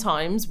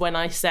 sometimes when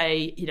I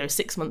say,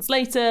 6 months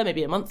later,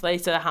 maybe a month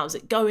later, how's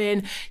it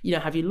going?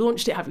 Have you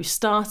launched it? Have you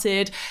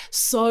started?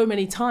 So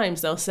many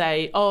times they'll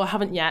say, oh, I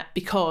haven't yet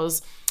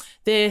because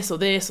this or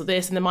this or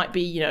this, and there might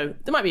be a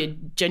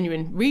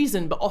genuine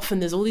reason, but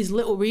often there's all these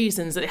little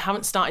reasons that they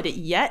haven't started it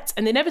yet.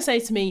 And they never say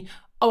to me,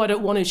 oh, I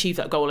don't want to achieve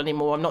that goal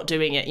anymore, I'm not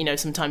doing it.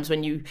 Sometimes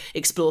when you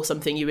explore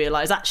something, you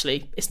realize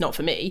actually it's not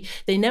for me.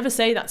 They never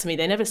say that to me.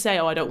 They never say,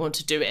 oh, I don't want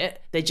to do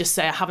it. They just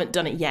say, I haven't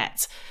done it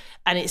yet.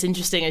 And it's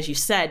interesting, as you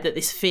said, that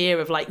this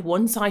fear of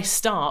once I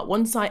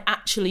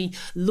actually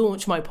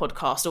launch my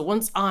podcast, or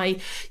once I,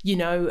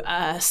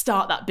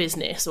 start that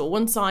business, or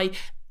once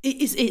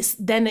it's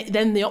then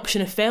the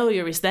option of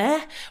failure is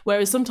there.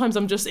 Whereas sometimes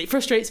it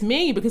frustrates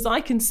me because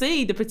I can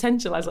see the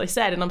potential, as I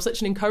said, and I'm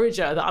such an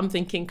encourager that I'm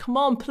thinking, come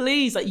on,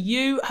 please,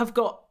 you have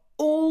got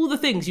all the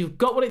things, you've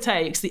got what it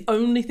takes. The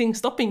only thing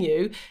stopping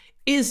you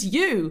is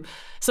you.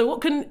 So what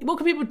can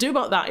people do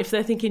about that if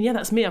they're thinking, yeah,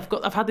 that's me.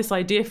 I've had this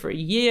idea for a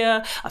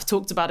year. I've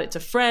talked about it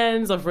to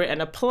friends. I've written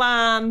a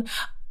plan.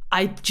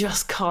 I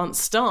just can't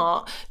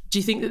start. Do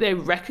you think that they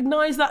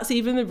recognize that's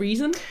even the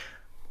reason?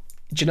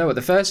 Do you know what?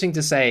 The first thing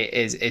to say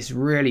is it's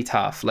really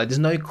tough. Like, there's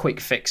no quick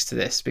fix to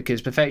this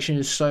because perfection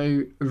is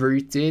so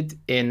rooted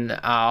in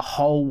our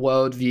whole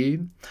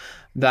worldview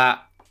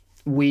that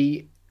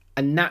we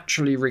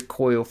naturally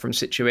recoil from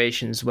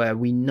situations where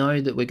we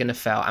know that we're going to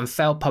fail and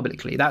fail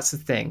publicly. That's the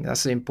thing.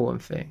 That's the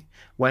important thing.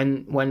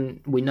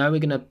 When we know we're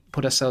going to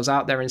put ourselves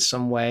out there in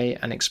some way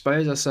and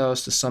expose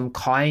ourselves to some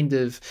kind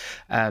of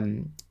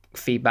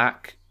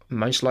feedback,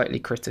 most likely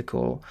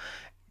critical,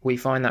 we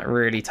find that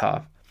really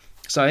tough.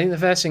 So I think the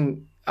first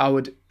thing I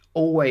would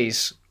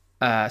always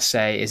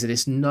say is that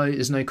there's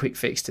no quick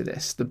fix to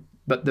this.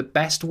 But the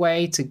best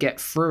way to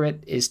get through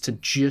it is to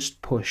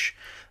just push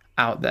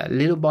out there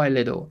little by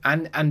little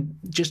and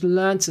just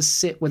learn to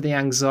sit with the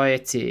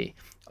anxiety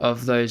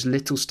of those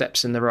little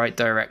steps in the right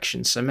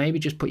direction. So maybe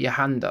just put your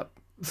hand up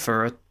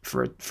for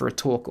a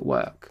talk at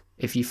work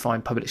if you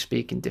find public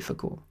speaking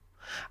difficult.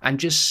 And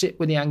just sit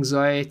with the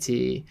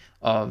anxiety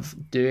of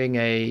doing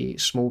a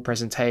small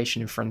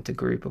presentation in front of a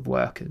group of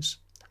workers.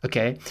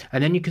 Okay,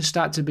 and then you can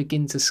start to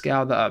begin to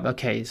scale that up.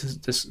 Okay,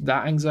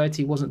 that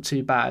anxiety wasn't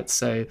too bad.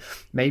 So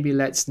maybe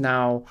let's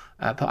now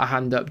put a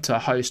hand up to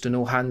host an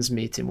all hands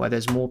meeting where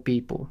there's more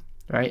people,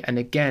 right? And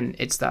again,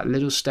 it's that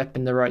little step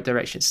in the right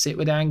direction. Sit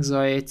with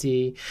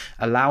anxiety,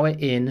 allow it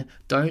in.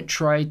 Don't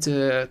try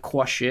to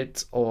quash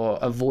it or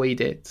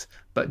avoid it,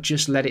 but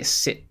just let it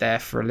sit there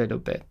for a little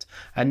bit.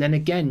 And then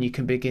again, you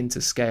can begin to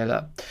scale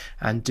up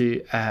and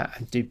do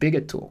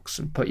bigger talks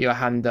and put your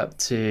hand up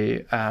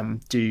to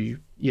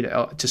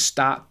to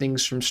start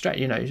things from scratch,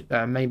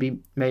 maybe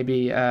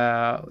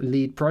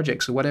lead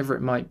projects or whatever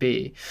it might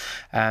be.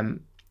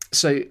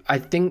 So I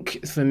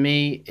think for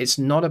me, it's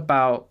not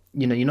about,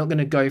 you're not going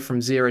to go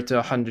from 0 to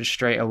 100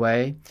 straight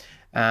away.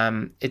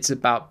 It's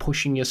about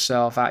pushing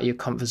yourself out of your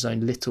comfort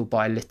zone little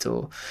by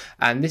little.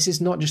 And this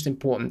is not just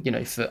important,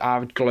 for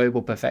our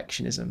global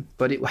perfectionism,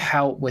 but it will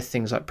help with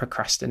things like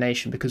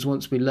procrastination, because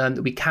once we learn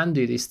that we can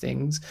do these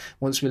things,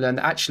 once we learn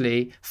that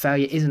actually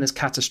failure isn't as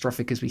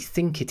catastrophic as we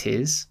think it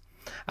is,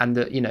 and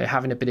that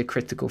having a bit of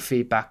critical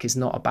feedback is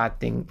not a bad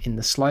thing in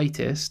the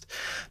slightest,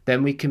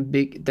 then we can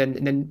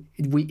then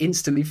we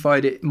instantly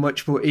find it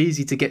much more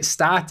easy to get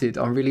started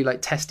on really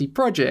like testy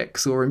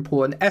projects or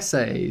important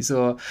essays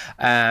or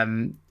I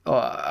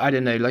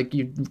don't know, like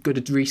you've got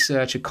to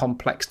research a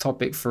complex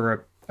topic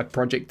for a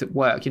project at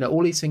work.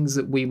 All these things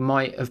that we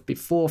might have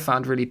before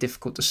found really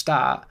difficult to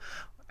start.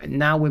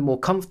 Now we're more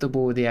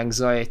comfortable with the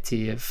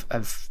anxiety of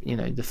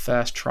the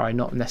first try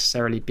not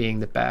necessarily being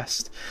the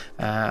best.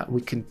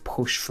 We can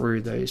push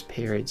through those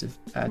periods of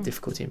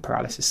difficulty and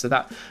paralysis. So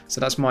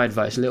that's my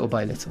advice, little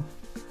by little.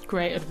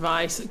 Great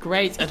advice.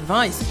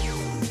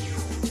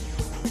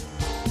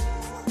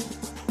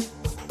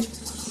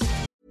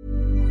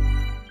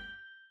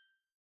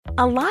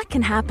 A lot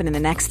can happen in the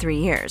next 3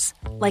 years.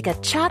 Like a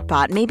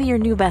chatbot may be your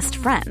new best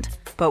friend.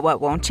 But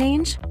what won't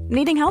change?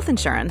 Needing health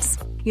insurance.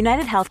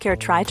 United Healthcare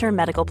Tri-Term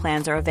Medical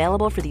Plans are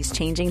available for these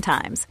changing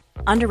times.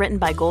 Underwritten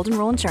by Golden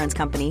Rule Insurance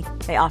Company,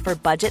 they offer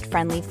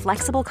budget-friendly,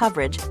 flexible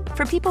coverage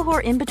for people who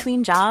are in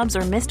between jobs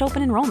or missed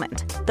open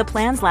enrollment. The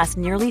plans last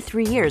nearly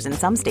 3 years in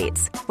some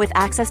states, with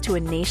access to a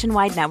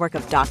nationwide network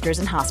of doctors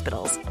and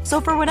hospitals.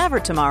 So for whatever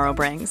tomorrow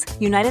brings,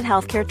 United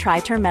Healthcare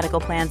Tri-Term Medical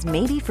Plans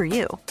may be for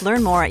you.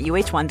 Learn more at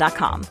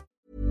uh1.com.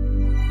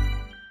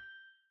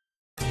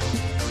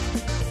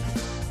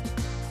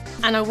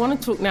 And I want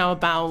to talk now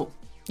about,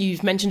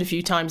 you've mentioned a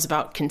few times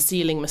about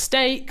concealing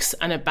mistakes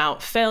and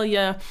about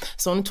failure.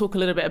 So I want to talk a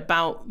little bit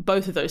about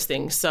both of those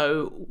things.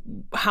 So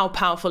how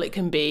powerful it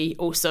can be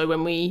also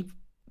when we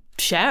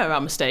share our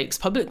mistakes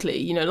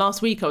publicly.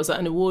 Last week I was at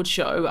an award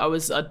show.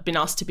 I'd been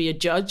asked to be a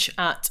judge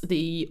at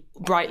the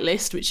Bright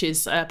List, which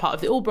is part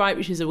of the All Bright,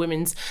 which is a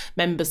women's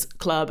members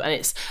club, and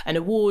it's an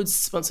awards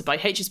sponsored by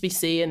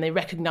HSBC, and they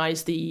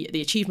recognise the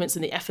achievements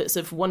and the efforts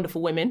of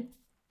wonderful women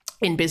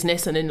in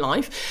business and in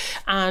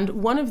life. And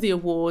one of the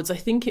awards, I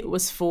think it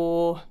was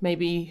for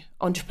maybe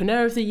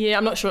Entrepreneur of the Year,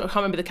 I'm not sure, I can't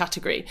remember the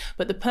category,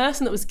 but the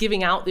person that was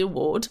giving out the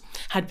award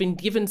had been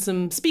given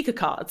some speaker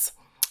cards.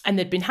 And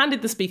they'd been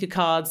handed the speaker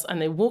cards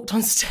and they walked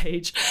on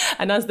stage.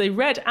 And as they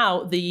read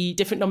out the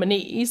different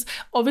nominees,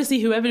 obviously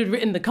whoever had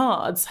written the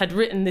cards had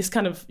written this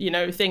kind of,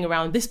 thing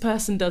around, this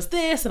person does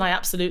this and I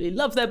absolutely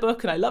love their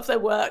book and I love their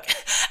work.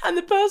 And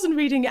the person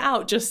reading it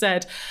out just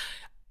said,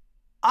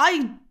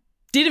 I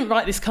didn't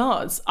write these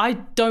cards. I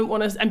don't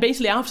want to. And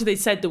basically after they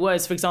said the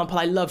words, for example,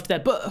 I loved their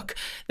book,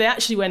 they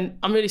actually went,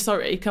 I'm really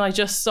sorry. Can I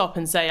just stop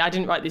and say, I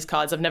didn't write these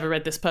cards. I've never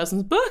read this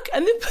person's book.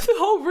 And then the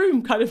whole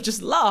room kind of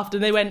just laughed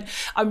and they went,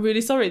 I'm really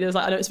sorry. There was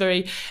I know it's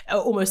very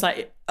almost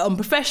like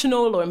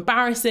unprofessional or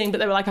embarrassing, but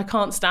they were like, I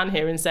can't stand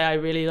here and say I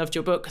really loved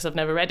your book because I've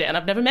never read it and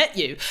I've never met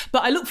you,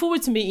 but I look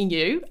forward to meeting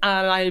you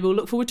and I will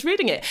look forward to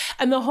reading it.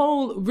 And the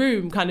whole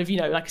room kind of,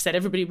 like I said,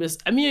 everybody was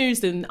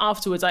amused, and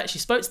afterwards I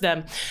actually spoke to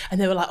them and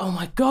they were like, oh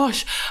my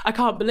gosh, I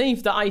can't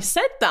believe that I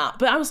said that.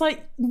 But I was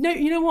like, no,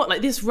 you know what,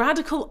 like this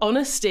radical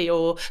honesty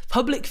or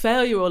public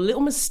failure or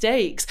little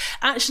mistakes,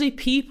 actually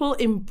people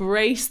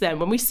embrace them.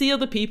 When we see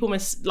other people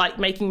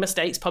making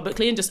mistakes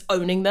publicly and just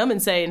owning them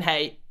and saying,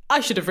 hey, I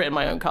should have written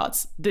my own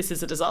cards. This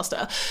is a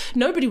disaster.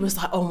 Nobody was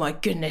like, oh my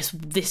goodness,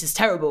 this is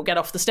terrible, get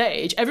off the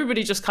stage.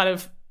 Everybody just kind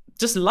of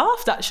just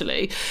laughed,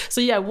 actually.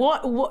 So yeah,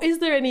 what is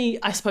there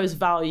any, I suppose,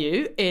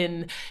 value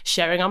in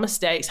sharing our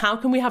mistakes? How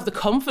can we have the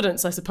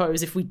confidence, I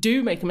suppose, if we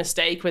do make a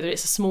mistake, whether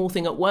it's a small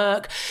thing at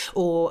work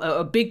or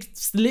a big,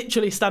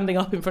 literally standing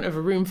up in front of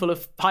a room full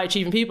of high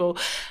achieving people,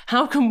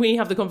 how can we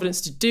have the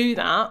confidence to do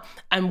that?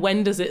 And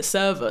when does it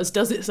serve us?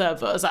 Does it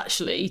serve us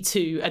actually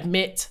to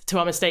admit to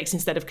our mistakes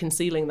instead of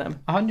concealing them?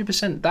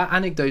 100%. That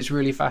anecdote is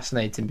really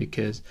fascinating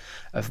because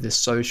of the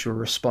social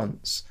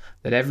response,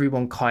 that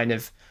everyone kind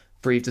of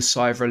breathed a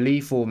sigh of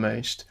relief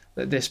almost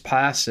that this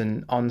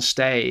person on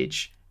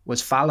stage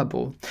was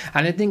fallible.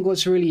 And I think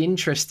what's really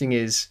interesting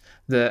is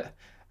that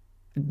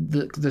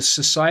the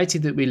society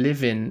that we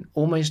live in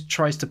almost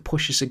tries to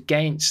push us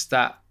against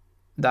that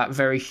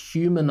very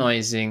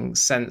humanizing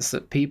sense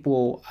that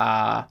people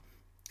are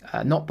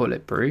not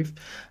bulletproof,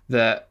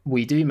 that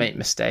we do make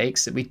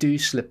mistakes, that we do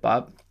slip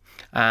up,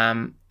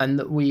 and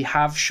that we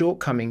have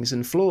shortcomings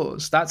and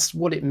flaws. That's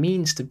what it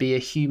means to be a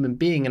human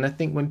being. And I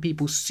think when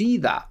people see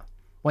that,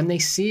 when they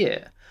see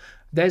it,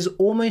 there's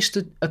almost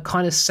a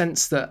kind of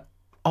sense that,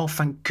 oh,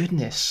 thank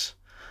goodness,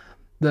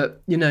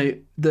 that,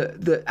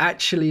 that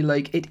actually,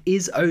 like, it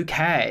is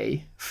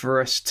okay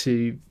for us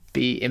to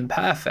be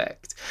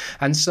imperfect.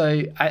 And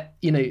so,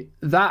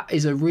 that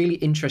is a really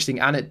interesting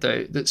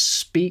anecdote that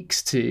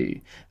speaks to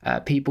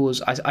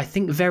people's, I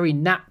think, very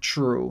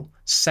natural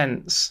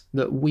sense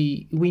that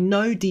we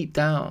know deep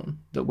down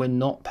that we're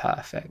not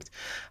perfect,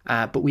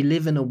 but we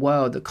live in a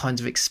world that kind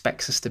of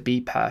expects us to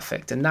be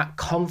perfect. And that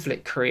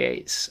conflict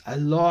creates a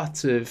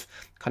lot of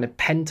kind of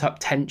pent-up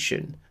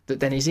tension that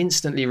then is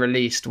instantly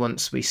released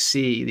once we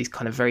see these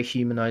kind of very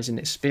humanizing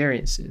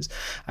experiences.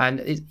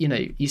 And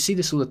you see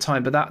this all the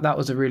time, but that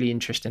was a really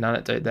interesting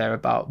anecdote there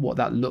about what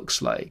that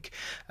looks like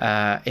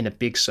in a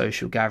big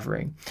social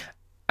gathering.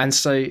 And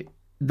so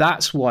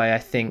that's why I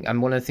think,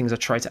 and one of the things I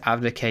try to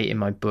advocate in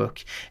my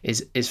book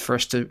is for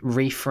us to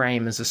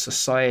reframe as a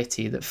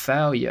society that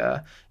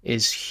failure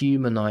is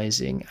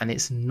humanizing and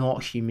it's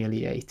not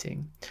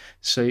humiliating.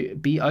 So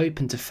be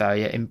open to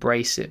failure,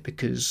 embrace it,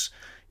 because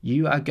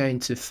you are going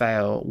to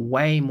fail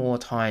way more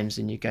times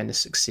than you're going to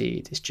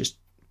succeed. It's just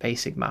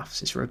basic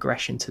maths. It's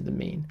regression to the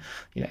mean.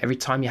 Every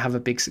time you have a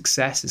big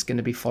success, it's going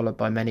to be followed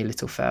by many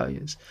little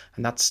failures.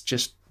 And that's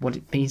just what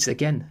it means,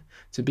 again,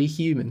 to be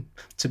human,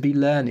 to be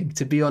learning,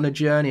 to be on a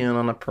journey and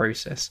on a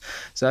process.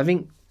 So I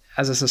think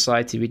as a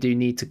society, we do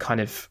need to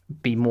kind of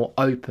be more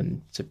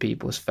open to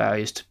people's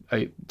failures, to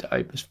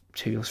open to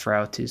people's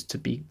frailties, to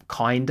be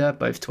kinder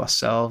both to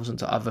ourselves and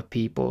to other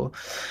people,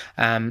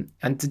 and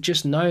to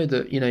just know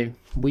that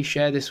we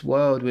share this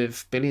world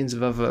with billions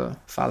of other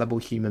fallible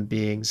human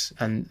beings,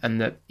 and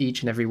that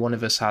each and every one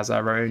of us has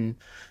our own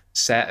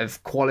set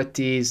of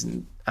qualities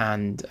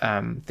and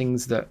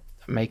things that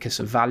make us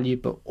of value,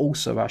 but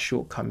also our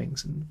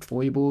shortcomings and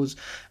foibles,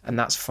 and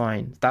that's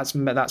fine. That's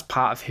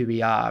part of who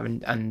we are,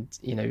 and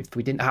if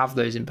we didn't have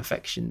those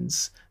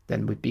imperfections,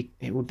 then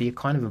it would be a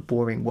kind of a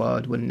boring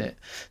world, wouldn't it?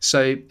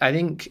 So I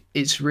think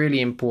it's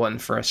really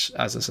important for us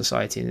as a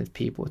society and as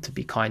people to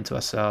be kind to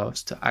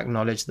ourselves, to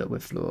acknowledge that we're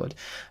flawed,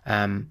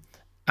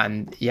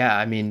 and yeah,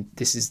 I mean,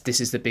 this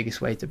is the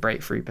biggest way to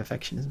break through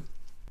perfectionism.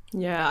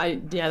 Yeah,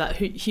 that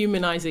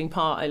humanizing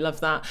part, I love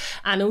that.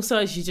 And also,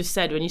 as you just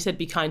said, when you said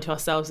be kind to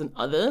ourselves and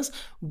others,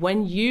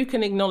 when you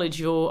can acknowledge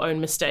your own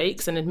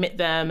mistakes and admit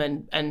them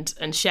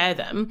and share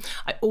them,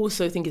 I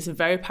also think it's a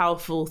very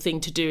powerful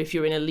thing to do if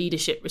you're in a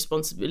leadership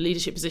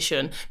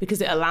position, because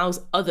it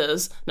allows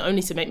others not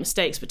only to make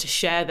mistakes, but to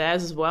share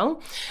theirs as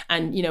well.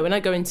 And, when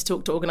I go in to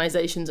talk to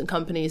organizations and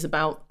companies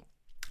about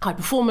high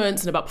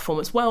performance and about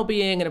performance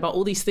well-being and about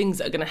all these things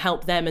that are going to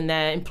help them and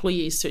their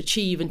employees to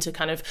achieve and to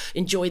kind of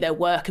enjoy their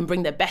work and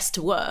bring their best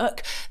to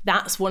work,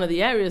 that's one of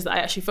the areas that I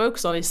actually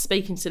focus on, is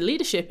speaking to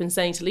leadership and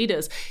saying to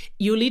leaders,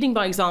 you're leading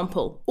by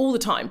example all the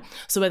time.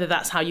 So whether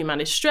that's how you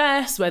manage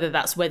stress, whether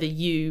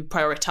you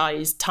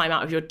prioritize time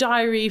out of your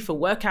diary for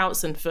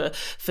workouts and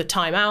for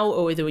time out,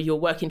 or whether you're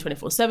working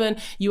 24/7,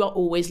 you are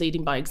always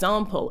leading by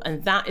example.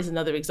 And that is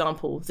another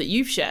example that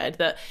you've shared,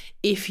 that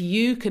if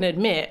you can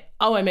admit,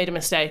 oh, I made a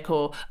mistake,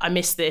 or I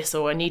missed this,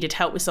 or I needed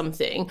help with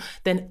something,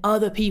 then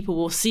other people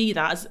will see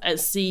that,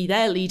 as see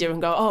their leader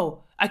and go,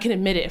 oh, I can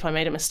admit it if I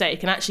made a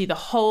mistake. And actually the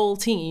whole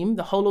team,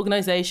 the whole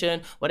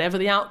organization, whatever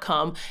the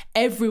outcome,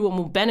 everyone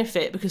will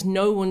benefit because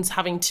no one's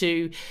having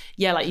to,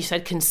 like you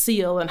said,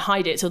 conceal and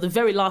hide it till the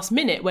very last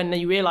minute when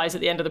you realize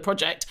at the end of the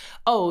project,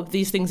 oh,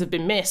 these things have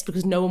been missed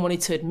because no one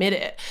wanted to admit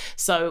it.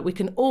 So we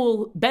can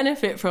all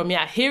benefit from,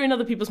 hearing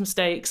other people's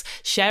mistakes,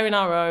 sharing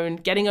our own,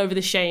 getting over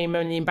the shame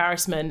and the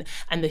embarrassment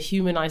and the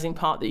humanizing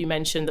part that you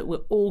mentioned, that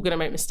we're all going to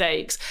make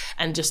mistakes.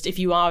 And just, if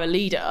you are a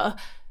leader,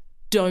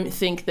 don't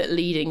think that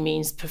leading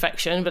means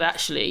perfection, but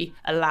actually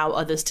allow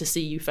others to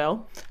see you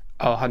fail.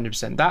 Oh,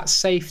 100%. That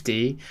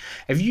safety,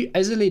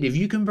 as a leader, if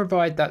you can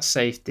provide that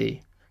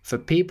safety for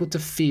people to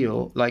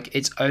feel like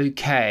it's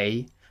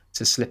okay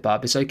to slip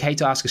up, it's okay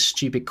to ask a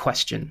stupid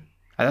question.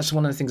 And that's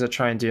one of the things I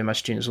try and do with my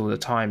students all the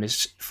time,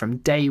 is from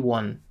day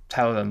one,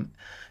 tell them,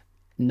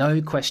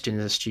 no question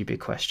is a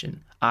stupid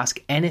question.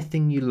 Ask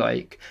anything you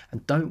like,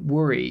 and don't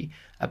worry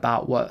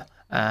about what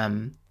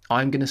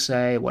I'm going to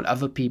say, what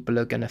other people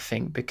are going to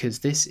think, because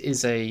this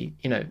is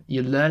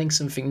you're learning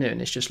something new.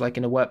 And it's just like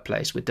in a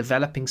workplace, we're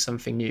developing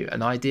something new,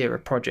 an idea, a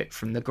project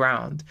from the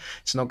ground.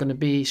 It's not going to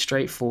be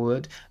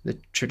straightforward. The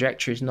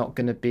trajectory is not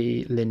going to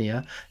be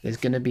linear. There's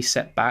going to be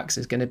setbacks.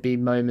 There's going to be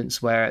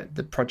moments where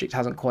the project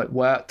hasn't quite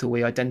worked, or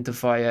we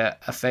identify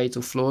a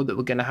fatal flaw that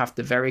we're going to have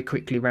to very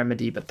quickly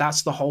remedy. But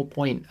that's the whole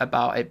point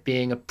about it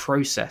being a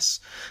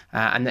process.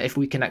 And that if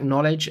we can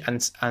acknowledge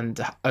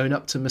and own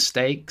up to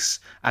mistakes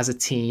as a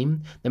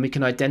team, then we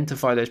can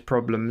identify those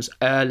problems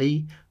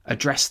early,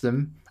 address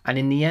them, and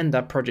in the end,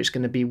 our project's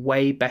going to be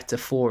way better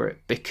for it,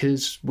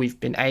 because we've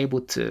been able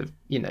to,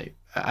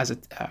 as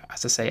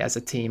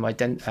a team,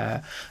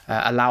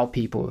 allow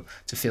people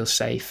to feel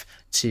safe,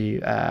 to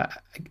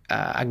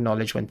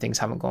acknowledge when things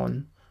haven't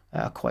gone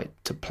quite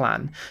to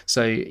plan.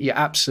 So you're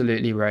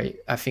absolutely right.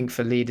 I think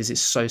for leaders,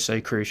 it's so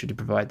crucial to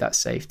provide that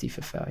safety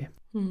for failure.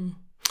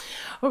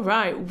 All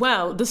right.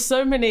 Well, there's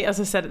so many,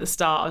 as I said at the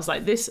start, I was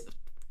like, this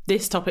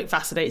topic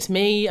fascinates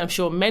me. I'm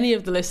sure many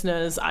of the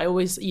listeners, I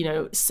always,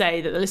 say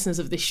that the listeners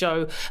of this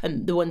show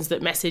and the ones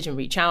that message and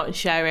reach out and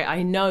share it,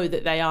 I know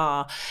that they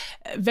are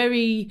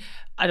very,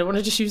 I don't want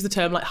to just use the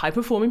term like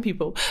high-performing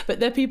people, but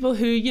they're people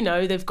who,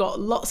 they've got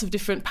lots of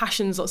different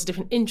passions, lots of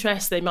different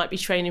interests. They might be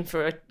training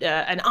for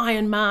an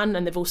Ironman,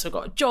 and they've also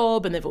got a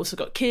job, and they've also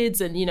got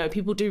kids. And,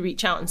 people do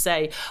reach out and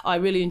say, I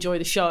really enjoy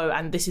the show,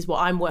 and this is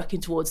what I'm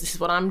working towards. This is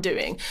what I'm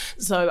doing.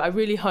 So I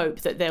really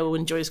hope that they will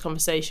enjoy this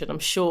conversation. I'm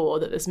sure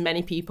that there's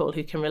many people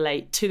who can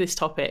relate to this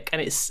topic,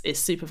 and it's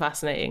super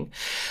fascinating.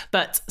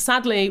 But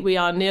sadly, we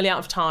are nearly out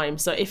of time.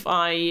 So if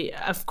I,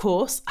 of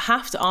course,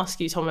 have to ask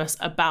you, Thomas,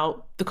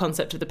 about the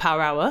concept of the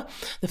Power Hour,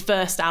 the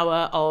first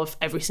hour of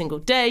every single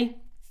day.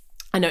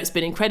 I know it's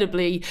been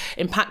incredibly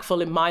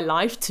impactful in my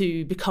life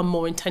to become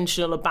more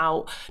intentional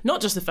about not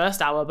just the first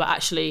hour, but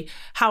actually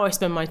how I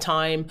spend my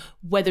time,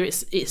 whether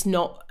it's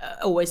not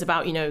always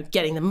about,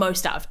 getting the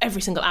most out of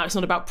every single hour. It's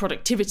not about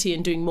productivity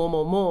and doing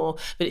more,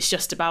 but it's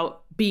just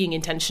about being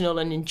intentional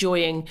and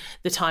enjoying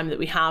the time that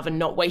we have and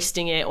not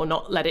wasting it or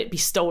not let it be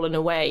stolen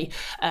away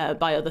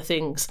by other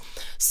things.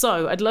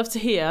 So I'd love to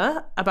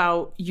hear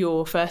about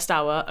your first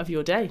hour of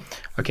your day.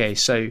 Okay,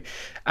 so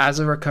as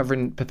a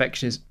recovering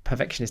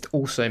perfectionist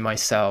also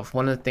myself,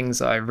 one of the things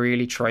that I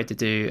really try to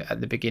do at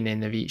the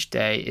beginning of each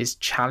day is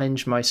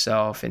challenge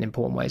myself in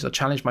important ways, or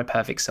challenge my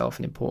perfect self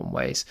in important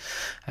ways.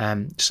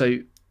 So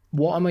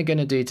what am I going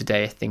to do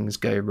today if things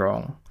go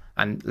wrong?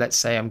 And let's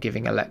say I'm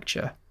giving a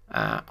lecture.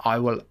 I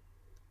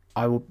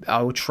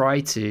will try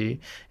to,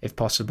 if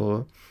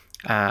possible,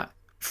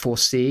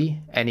 foresee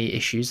any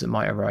issues that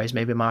might arise.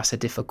 Maybe I ask a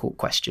difficult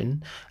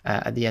question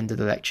at the end of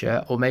the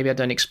lecture, or maybe I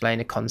don't explain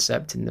a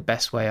concept in the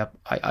best way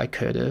I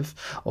could have,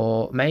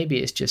 or maybe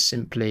it's just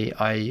simply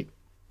I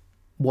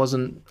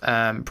wasn't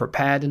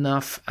prepared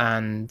enough,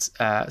 and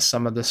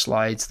some of the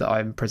slides that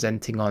I'm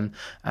presenting on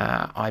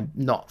I'm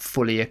not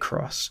fully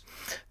across.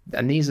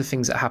 And these are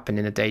things that happen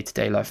in the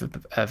day-to-day life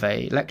of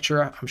a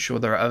lecturer. I'm sure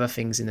there are other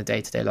things in the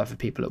day-to-day life of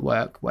people at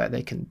work where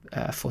they can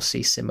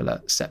foresee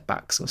similar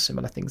setbacks or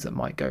similar things that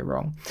might go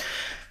wrong.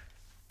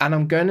 And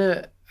I'm going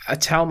to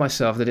tell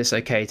myself that it's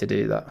okay to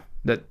do that.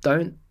 That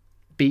don't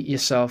beat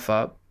yourself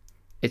up.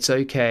 It's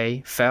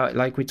okay.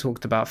 Like we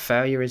talked about,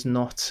 failure is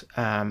not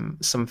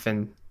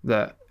something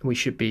that we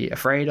should be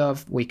afraid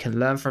of. We can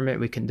learn from it,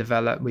 we can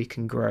develop, we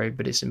can grow,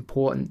 but it's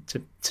important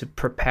to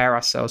prepare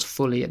ourselves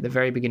fully at the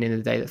very beginning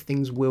of the day that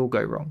things will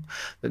go wrong,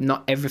 that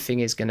not everything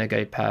is going to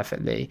go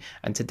perfectly,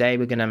 and today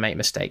we're going to make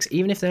mistakes,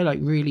 even if they're like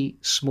really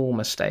small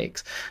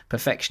mistakes.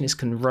 Perfectionists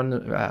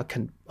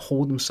can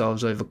hold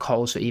themselves over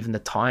coals for even the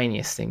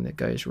tiniest thing that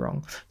goes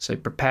wrong. So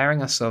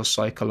preparing ourselves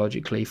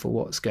psychologically for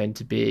what's going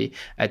to be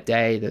a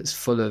day that's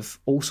full of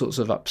all sorts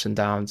of ups and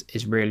downs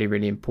is really,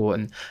 really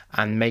important,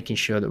 and making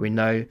sure that we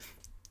know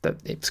that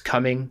it's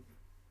coming,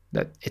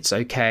 that it's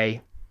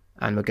okay,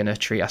 and we're going to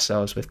treat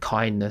ourselves with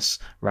kindness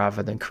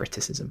rather than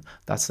criticism.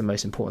 That's the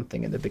most important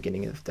thing at the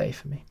beginning of the day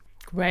for me.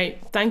 Great.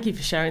 Thank you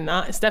for sharing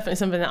that. It's definitely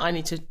something that I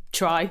need to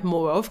try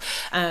more of,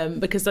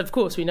 because of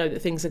course we know that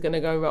things are going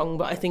to go wrong.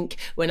 But I think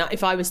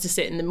if I was to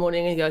sit in the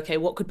morning and go, okay,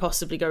 what could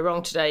possibly go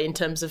wrong today in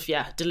terms of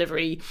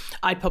delivery,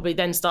 I'd probably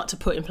then start to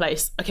put in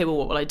place, okay, well,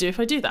 what will I do if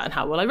I do that, and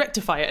how will I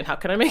rectify it, and how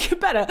can I make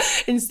it better,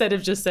 instead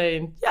of just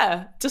saying,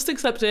 yeah, just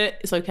accept it,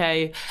 it's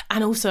okay.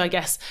 And also, I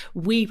guess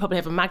we probably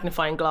have a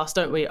magnifying glass,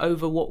 don't we,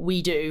 over what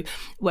we do,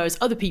 whereas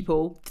other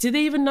people, do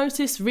they even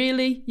notice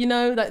really,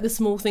 like the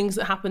small things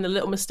that happen, the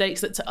little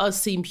mistakes that to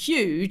us seem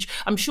huge?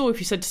 I'm sure if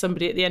you said to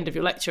somebody at the end of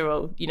your lecture,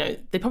 or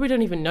they probably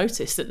don't even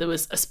notice that there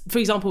was for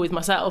example, with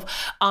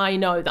myself, I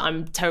know that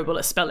I'm terrible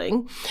at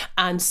spelling,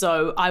 and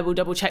so I will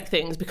double check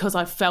things because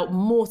I've felt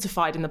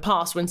mortified in the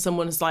past when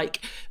someone's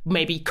like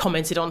maybe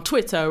commented on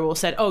Twitter or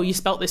said, oh, you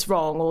spelt this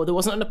wrong, or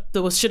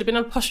should have been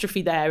an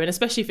apostrophe there. And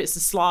especially if it's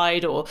a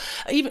slide or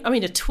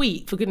even a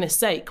tweet, for goodness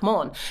sake, come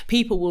on,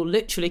 people will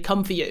literally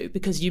come for you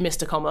because you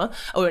missed a comma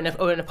or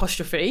an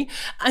apostrophe,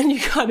 and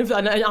you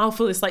and I'll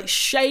feel this like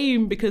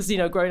shame because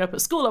growing up at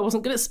school I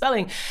wasn't good at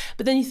spelling.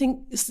 But then you think,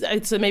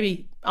 so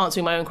maybe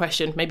answering my own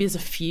question, maybe there's a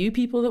few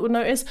people that would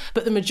notice,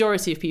 but the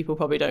majority of people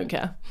probably don't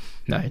care.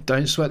 No,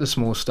 don't sweat the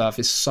small stuff.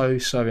 It's so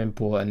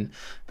important,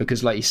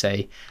 because like you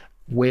say,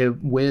 we're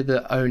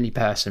the only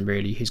person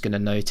really who's going to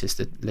notice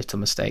the little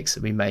mistakes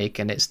that we make,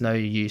 and it's no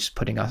use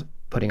putting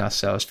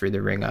ourselves through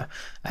the ringer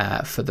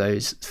for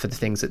the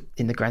things that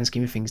in the grand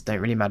scheme of things don't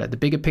really matter. The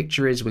bigger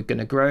picture is we're going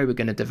to grow, we're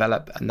going to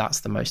develop, and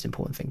that's the most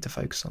important thing to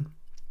focus on.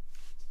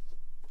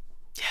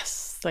 Yes.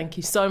 Thank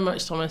you so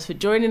much, Thomas, for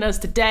joining us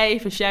today,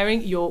 for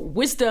sharing your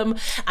wisdom.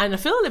 And I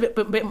feel a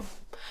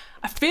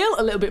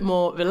little bit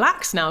more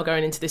relaxed now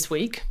going into this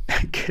week.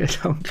 Good,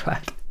 I'm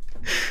glad.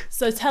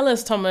 So tell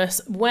us,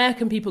 Thomas, where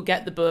can people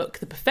get the book,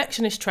 The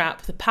Perfectionist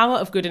Trap, The Power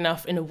of Good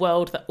Enough in a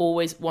World That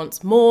Always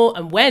Wants More,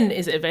 and when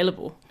is it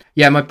available?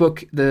 Yeah, my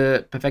book,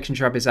 The Perfection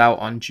Trap, is out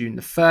on June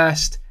the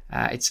 1st.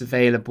 It's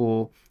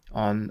available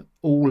on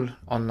all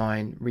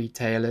online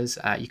retailers.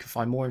 You can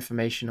find more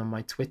information on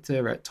my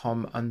Twitter at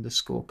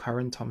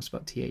Tom_Curran, Tom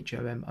spelled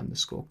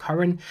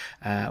THOM_Curran,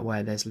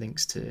 where there's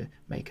links to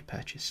make a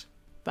purchase.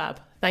 Fab.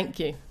 Thank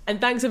you. And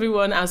thanks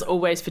everyone, as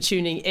always, for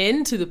tuning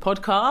in to the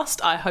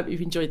podcast. I hope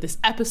you've enjoyed this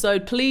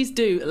episode. Please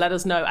do let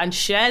us know and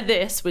share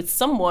this with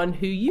someone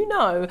who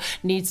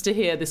needs to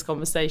hear this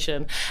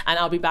conversation. And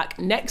I'll be back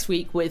next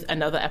week with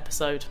another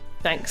episode.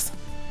 Thanks.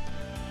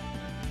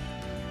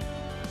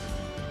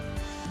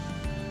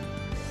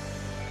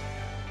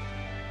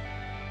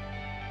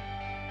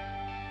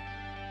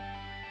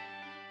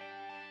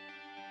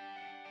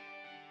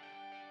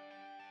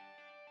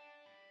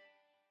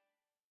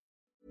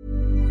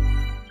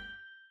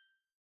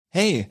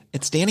 Hey,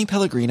 it's Danny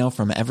Pellegrino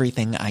from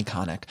Everything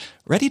Iconic.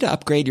 Ready to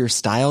upgrade your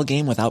style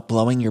game without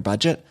blowing your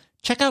budget?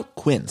 Check out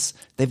Quince.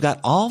 They've got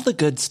all the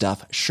good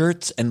stuff,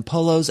 shirts and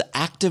polos,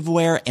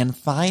 activewear, and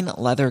fine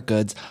leather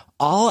goods,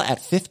 all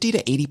at 50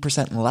 to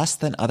 80% less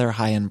than other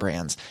high-end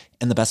brands.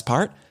 And the best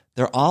part?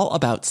 They're all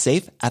about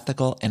safe,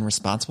 ethical, and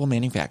responsible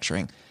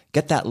manufacturing.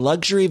 Get that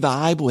luxury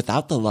vibe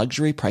without the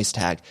luxury price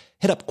tag.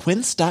 Hit up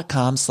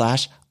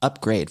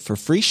quince.com/upgrade for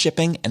free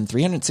shipping and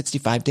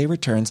 365-day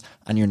returns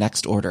on your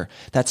next order.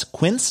 That's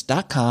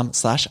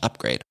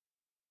quince.com/upgrade.